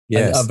door.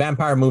 Yes. And a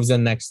vampire moves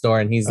in next door,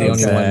 and he's the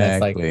only one that's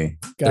like, Exactly.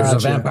 there's a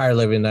Gotcha. vampire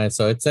living there.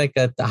 So it's like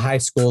the high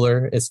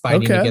schooler is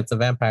fighting Okay. against a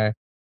vampire.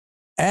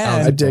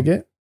 And I dig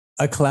it.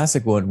 a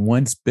classic one,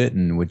 Once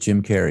Bitten with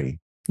Jim Carrey.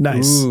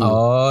 Nice. Ooh.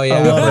 Oh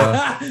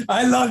yeah,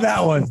 I love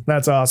that one.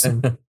 That's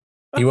awesome.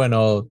 you went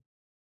old.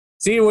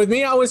 See, with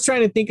me, I was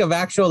trying to think of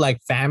actual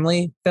like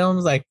family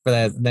films, like for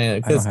that.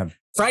 Because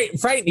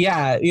Fright,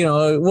 yeah, you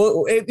know,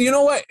 well, you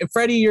know what,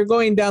 Freddie, you're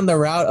going down the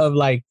route of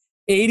like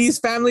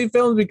 80s family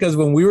films because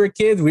when we were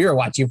kids, we were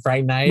watching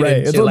Fright Night. Right,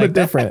 and it's a little bit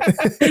different.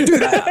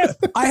 Dude,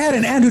 I had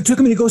an aunt who took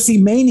me to go see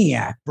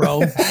Maniac,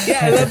 bro.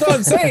 Yeah, that's what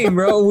I'm saying,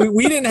 bro.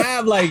 We didn't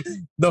have like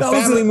the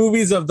family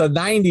movies of the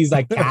 90s,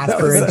 like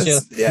Casper and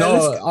shit. Yeah,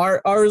 no,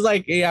 ours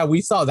like, yeah,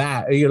 we saw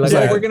that. You're like,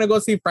 oh, we're gonna go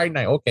see Fright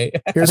Night. Okay.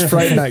 Here's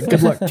Fright Night.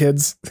 Good luck,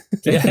 kids.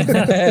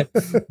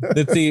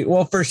 Let's see.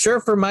 Well, for sure,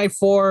 for my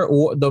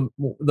 4,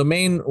 the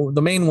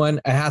main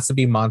one, it has to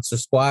be Monster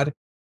Squad.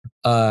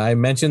 I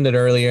mentioned it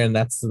earlier, and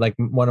that's like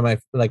one of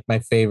my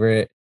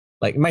favorite,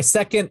 like my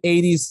second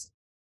 80s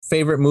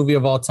favorite movie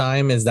of all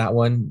time is that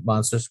one,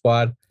 Monster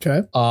Squad.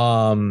 Okay.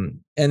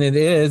 And it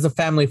is a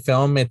family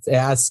film. It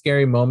has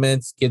scary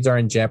moments. Kids are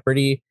in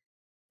jeopardy,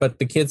 but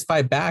the kids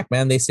fight back,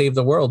 man. They save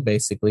the world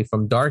basically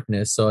from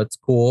darkness. So it's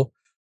cool.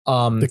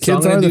 The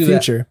kids are the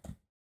future.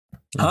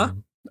 Huh?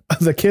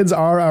 The kids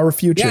are our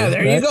future. Yeah,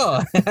 there you go.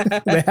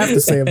 They have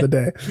to save the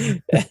day.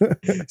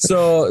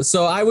 So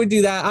I would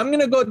do that. I'm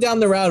gonna go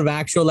down the route of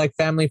actual like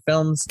family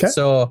films. Okay.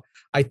 So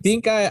I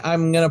think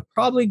I'm gonna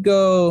probably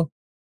go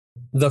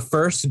the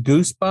first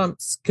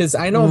Goosebumps because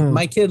I know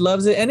my kid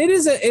loves it and it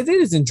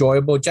is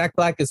enjoyable. Jack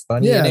Black is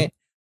funny in it.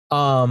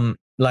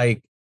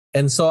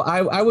 And so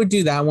I would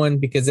do that one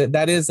because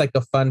that is like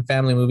a fun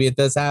family movie. It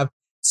does have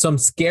some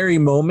scary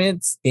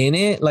moments in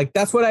it. Like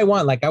that's what I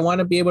want. Like I want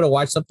to be able to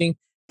watch something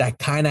that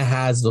kind of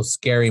has those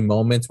scary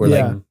moments where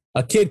like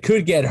a kid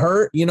could get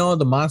hurt, you know,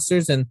 the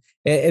monsters, and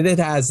it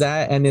has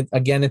that. And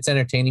it's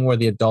entertaining where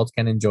the adults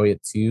can enjoy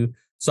it too.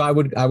 So I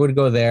would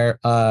go there.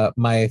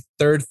 My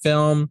third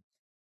film,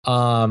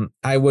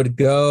 I would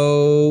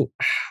go,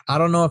 I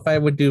don't know if I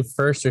would do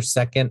first or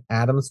second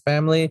Addams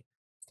Family.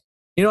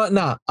 You know what?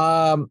 No.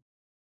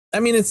 I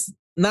mean, it's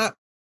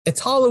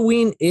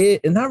Halloween.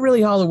 Not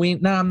really Halloween.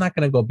 No, I'm not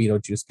going to go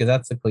Beetlejuice because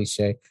that's a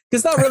cliche.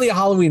 Because it's not really a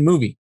Halloween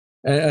movie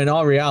in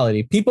all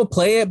reality. People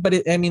play it, but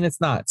it's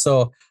not.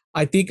 So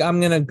I think I'm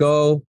going to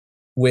go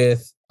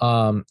with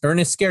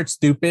Ernest Scared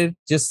Stupid.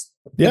 Just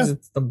because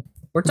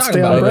we're talking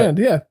about brand,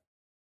 it. Yeah.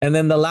 And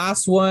then the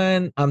last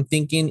one, I'm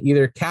thinking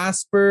either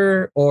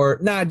Casper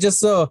or just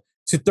so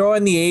to throw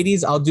in the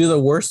 80s, I'll do The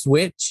Worst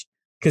Witch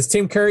because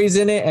Tim Curry's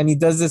in it and he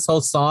does this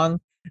whole song.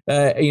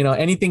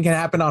 Anything can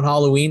happen on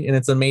Halloween, and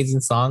it's an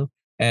amazing song.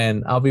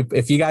 And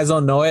if you guys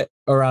don't know it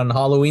around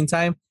Halloween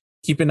time,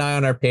 keep an eye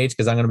on our page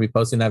because I'm going to be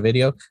posting that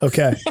video.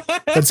 Okay,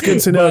 that's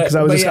good to know because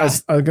I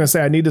was going to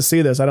say I need to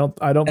see this. I don't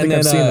think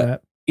I've seen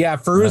that. Yeah,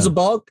 Fairuza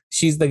Balk,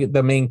 she's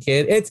the main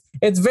kid.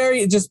 It's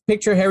very just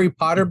picture Harry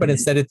Potter, but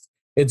instead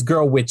it's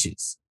girl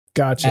witches.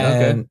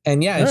 Gotcha.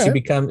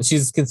 And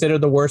she's considered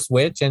the worst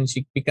witch, and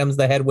she becomes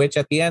the head witch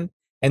at the end.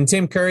 And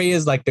Tim Curry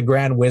is like the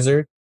grand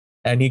wizard,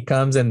 and he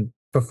comes and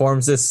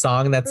performs this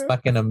song that's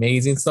fucking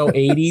amazing, so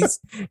 80s,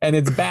 and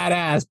it's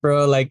badass,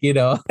 bro. Like, you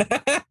know,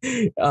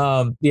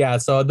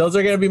 so those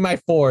are gonna be my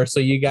 4. So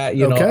you got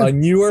a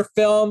newer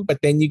film, but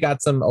then you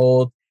got some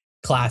old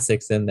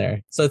classics in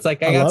there. So it's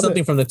like I got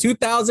something from the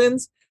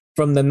 2000s,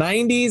 from the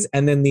 90s,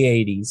 and then the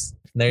 80s.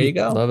 There you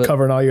go. Love it.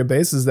 Covering all your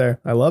bases there.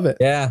 I love it.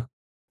 Yeah.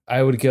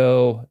 I would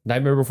go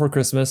Nightmare Before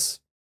Christmas.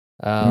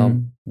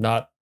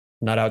 Not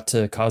out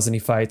to cause any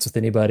fights with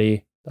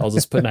anybody. I'll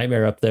just put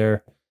Nightmare up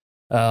there.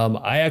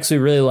 I actually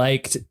really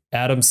liked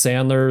Adam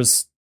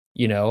Sandler's,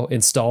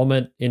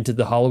 installment into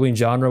the Halloween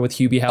genre with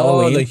Hubie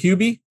Halloween. Oh, the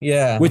Hubie?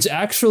 Yeah. Which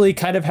actually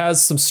kind of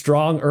has some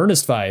strong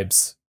Ernest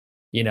vibes,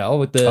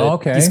 with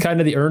the, he's kind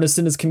of the Ernest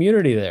in his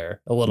community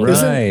there a little bit.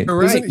 Isn't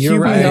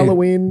Hubie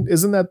Halloween,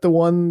 isn't that the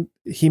one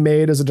he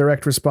made as a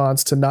direct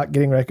response to not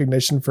getting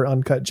recognition for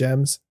Uncut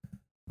Gems?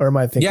 Or am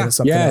I thinking of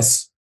something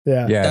else?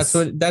 Yeah. Yes.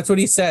 That's what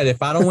he said.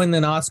 If I don't win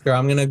an Oscar,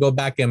 I'm gonna go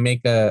back and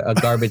make a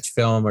garbage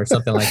film or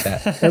something like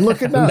that. And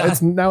look at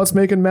now. It's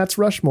making Matt's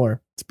Rushmore.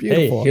 It's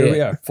beautiful. Hey, here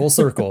we are, full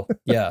circle.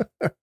 Yeah.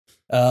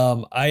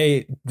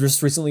 I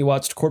just recently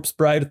watched Corpse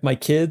Bride with my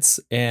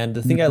kids, and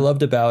the thing I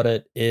loved about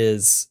it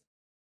is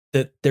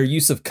that their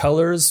use of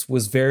colors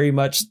was very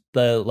much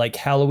the like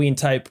Halloween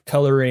type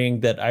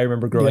coloring that I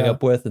remember growing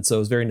up with, and so it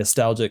was very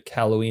nostalgic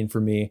Halloween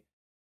for me.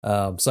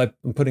 So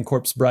I'm putting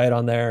Corpse Bride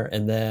on there,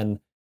 and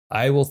then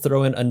I will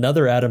throw in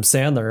another Adam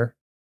Sandler,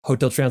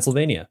 Hotel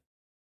Transylvania.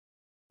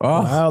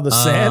 Oh, wow, the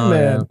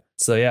Sandman.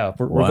 So yeah,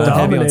 we're going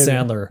heavy on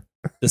Sandler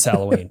this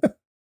Halloween.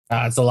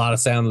 It's a lot of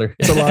Sandler.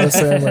 It's a lot of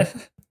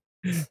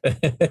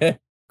Sandler.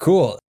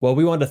 Cool. Well,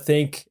 we want to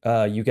thank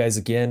you guys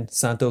again,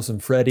 Santos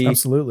and Freddie.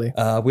 Absolutely.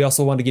 We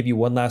also want to give you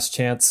one last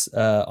chance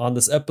on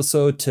this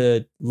episode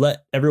to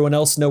let everyone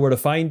else know where to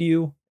find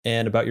you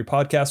and about your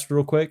podcast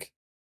real quick.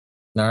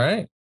 All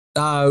right.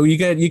 You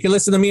can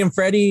listen to me and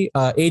Freddie,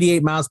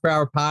 88 Miles Per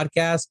Hour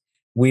podcast.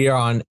 We are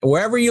on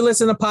wherever you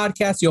listen to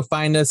podcasts, you'll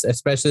find us,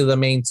 especially the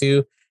main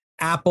 2,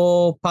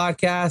 Apple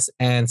Podcasts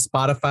and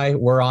Spotify.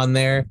 We're on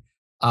there.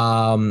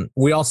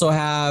 We also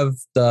have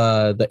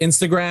the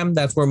Instagram.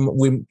 That's where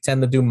we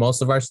tend to do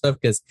most of our stuff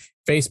because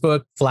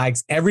Facebook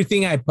flags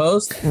everything I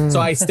post. So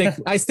I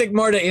stick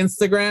more to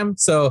Instagram.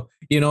 So,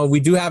 we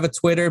do have a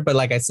Twitter, but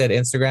like I said,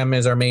 Instagram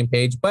is our main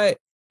page. But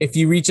if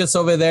you reach us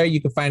over there,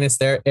 you can find us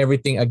there.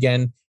 Everything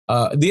again.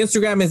 The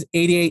Instagram is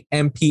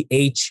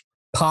 88mph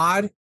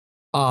pod.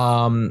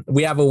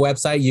 We have a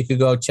website. You could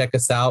go check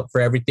us out for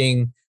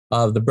everything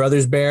of the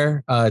Brothers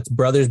Bear. It's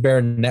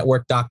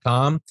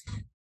brothersbearnetwork.com.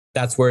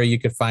 That's where you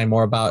could find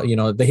more about,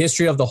 the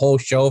history of the whole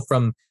show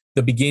from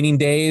the beginning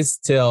days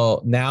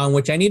till now, in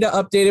which I need to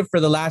update it for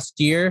the last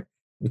year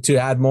to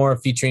add more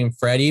featuring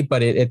Freddie,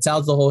 but it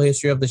tells the whole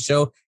history of the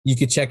show. You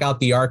could check out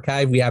the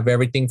archive. We have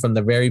everything from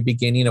the very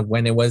beginning of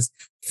when it was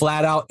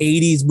flat out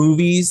 80s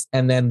movies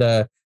and then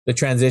the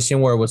transition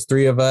where it was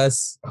 3 of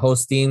us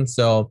hosting.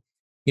 So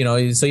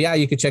yeah,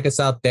 you could check us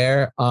out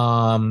there.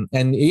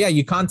 And yeah,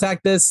 you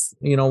contact us,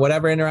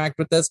 whatever, interact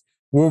with us,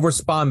 we'll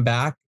respond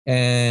back.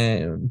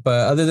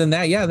 But other than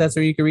that, yeah, that's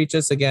where you can reach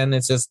us. Again,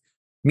 it's just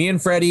me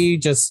and Freddie,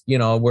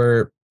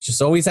 we're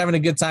just always having a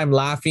good time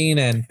laughing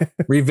and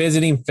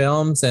revisiting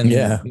films. And,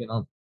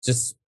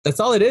 just that's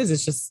all it is.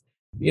 It's just,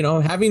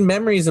 having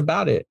memories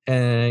about it.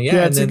 And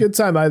yeah, it's a good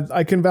time.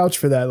 I can vouch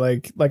for that.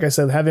 Like I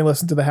said, having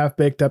listened to the Half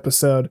Baked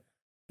episode,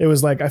 it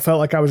was like I felt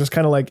like I was just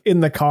kind of like in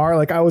the car,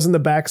 like I was in the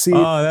back seat.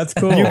 Oh, that's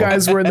cool. You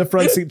guys were in the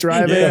front seat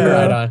driving.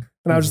 Right on.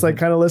 And I was just like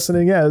kind of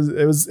listening. Yeah,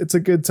 it's a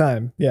good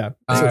time. Yeah.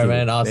 All right,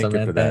 man. Awesome,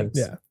 man. Thanks.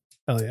 Yeah.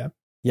 Hell yeah.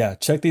 Yeah.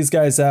 Check these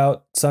guys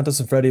out. Santos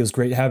and Freddie, it was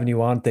great having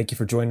you on. Thank you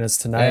for joining us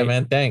tonight. Yeah,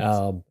 man. Thanks.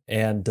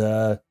 And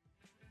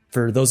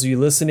for those of you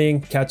listening,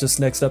 catch us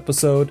next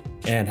episode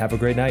and have a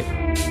great night.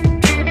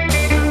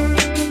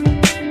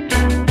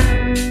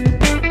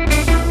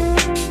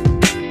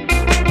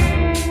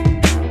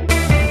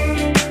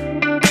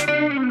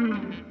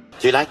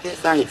 Do you like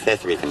this? Our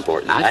accessory is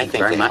important. I think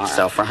very much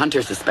so, for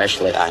hunters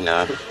especially. I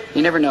know.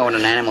 You never know when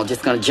an animal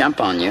just going to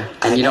jump on you,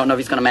 and you don't know if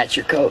he's going to match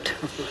your coat.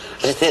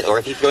 That's it, or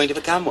if he's going to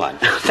become one.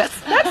 That's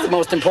the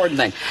most important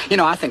thing.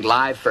 I think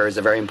live furs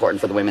are very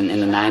important for the women in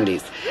the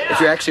 90s. If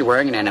you're actually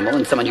wearing an animal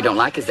and someone you don't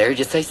like is there, you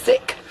just say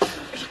sick.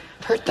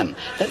 Hurt them.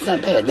 That's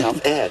not bad. No.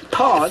 That's it.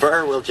 Pause.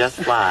 Fur will just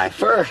fly.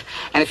 Fur.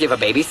 And if you have a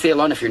baby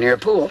seal on, if you're near a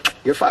pool,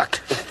 you're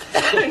fucked.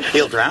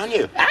 He'll drown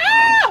you. Ah!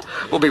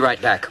 We'll be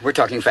right back. We're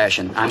talking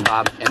fashion. I'm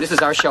Bob, and this is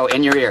our show,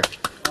 In Your Ear.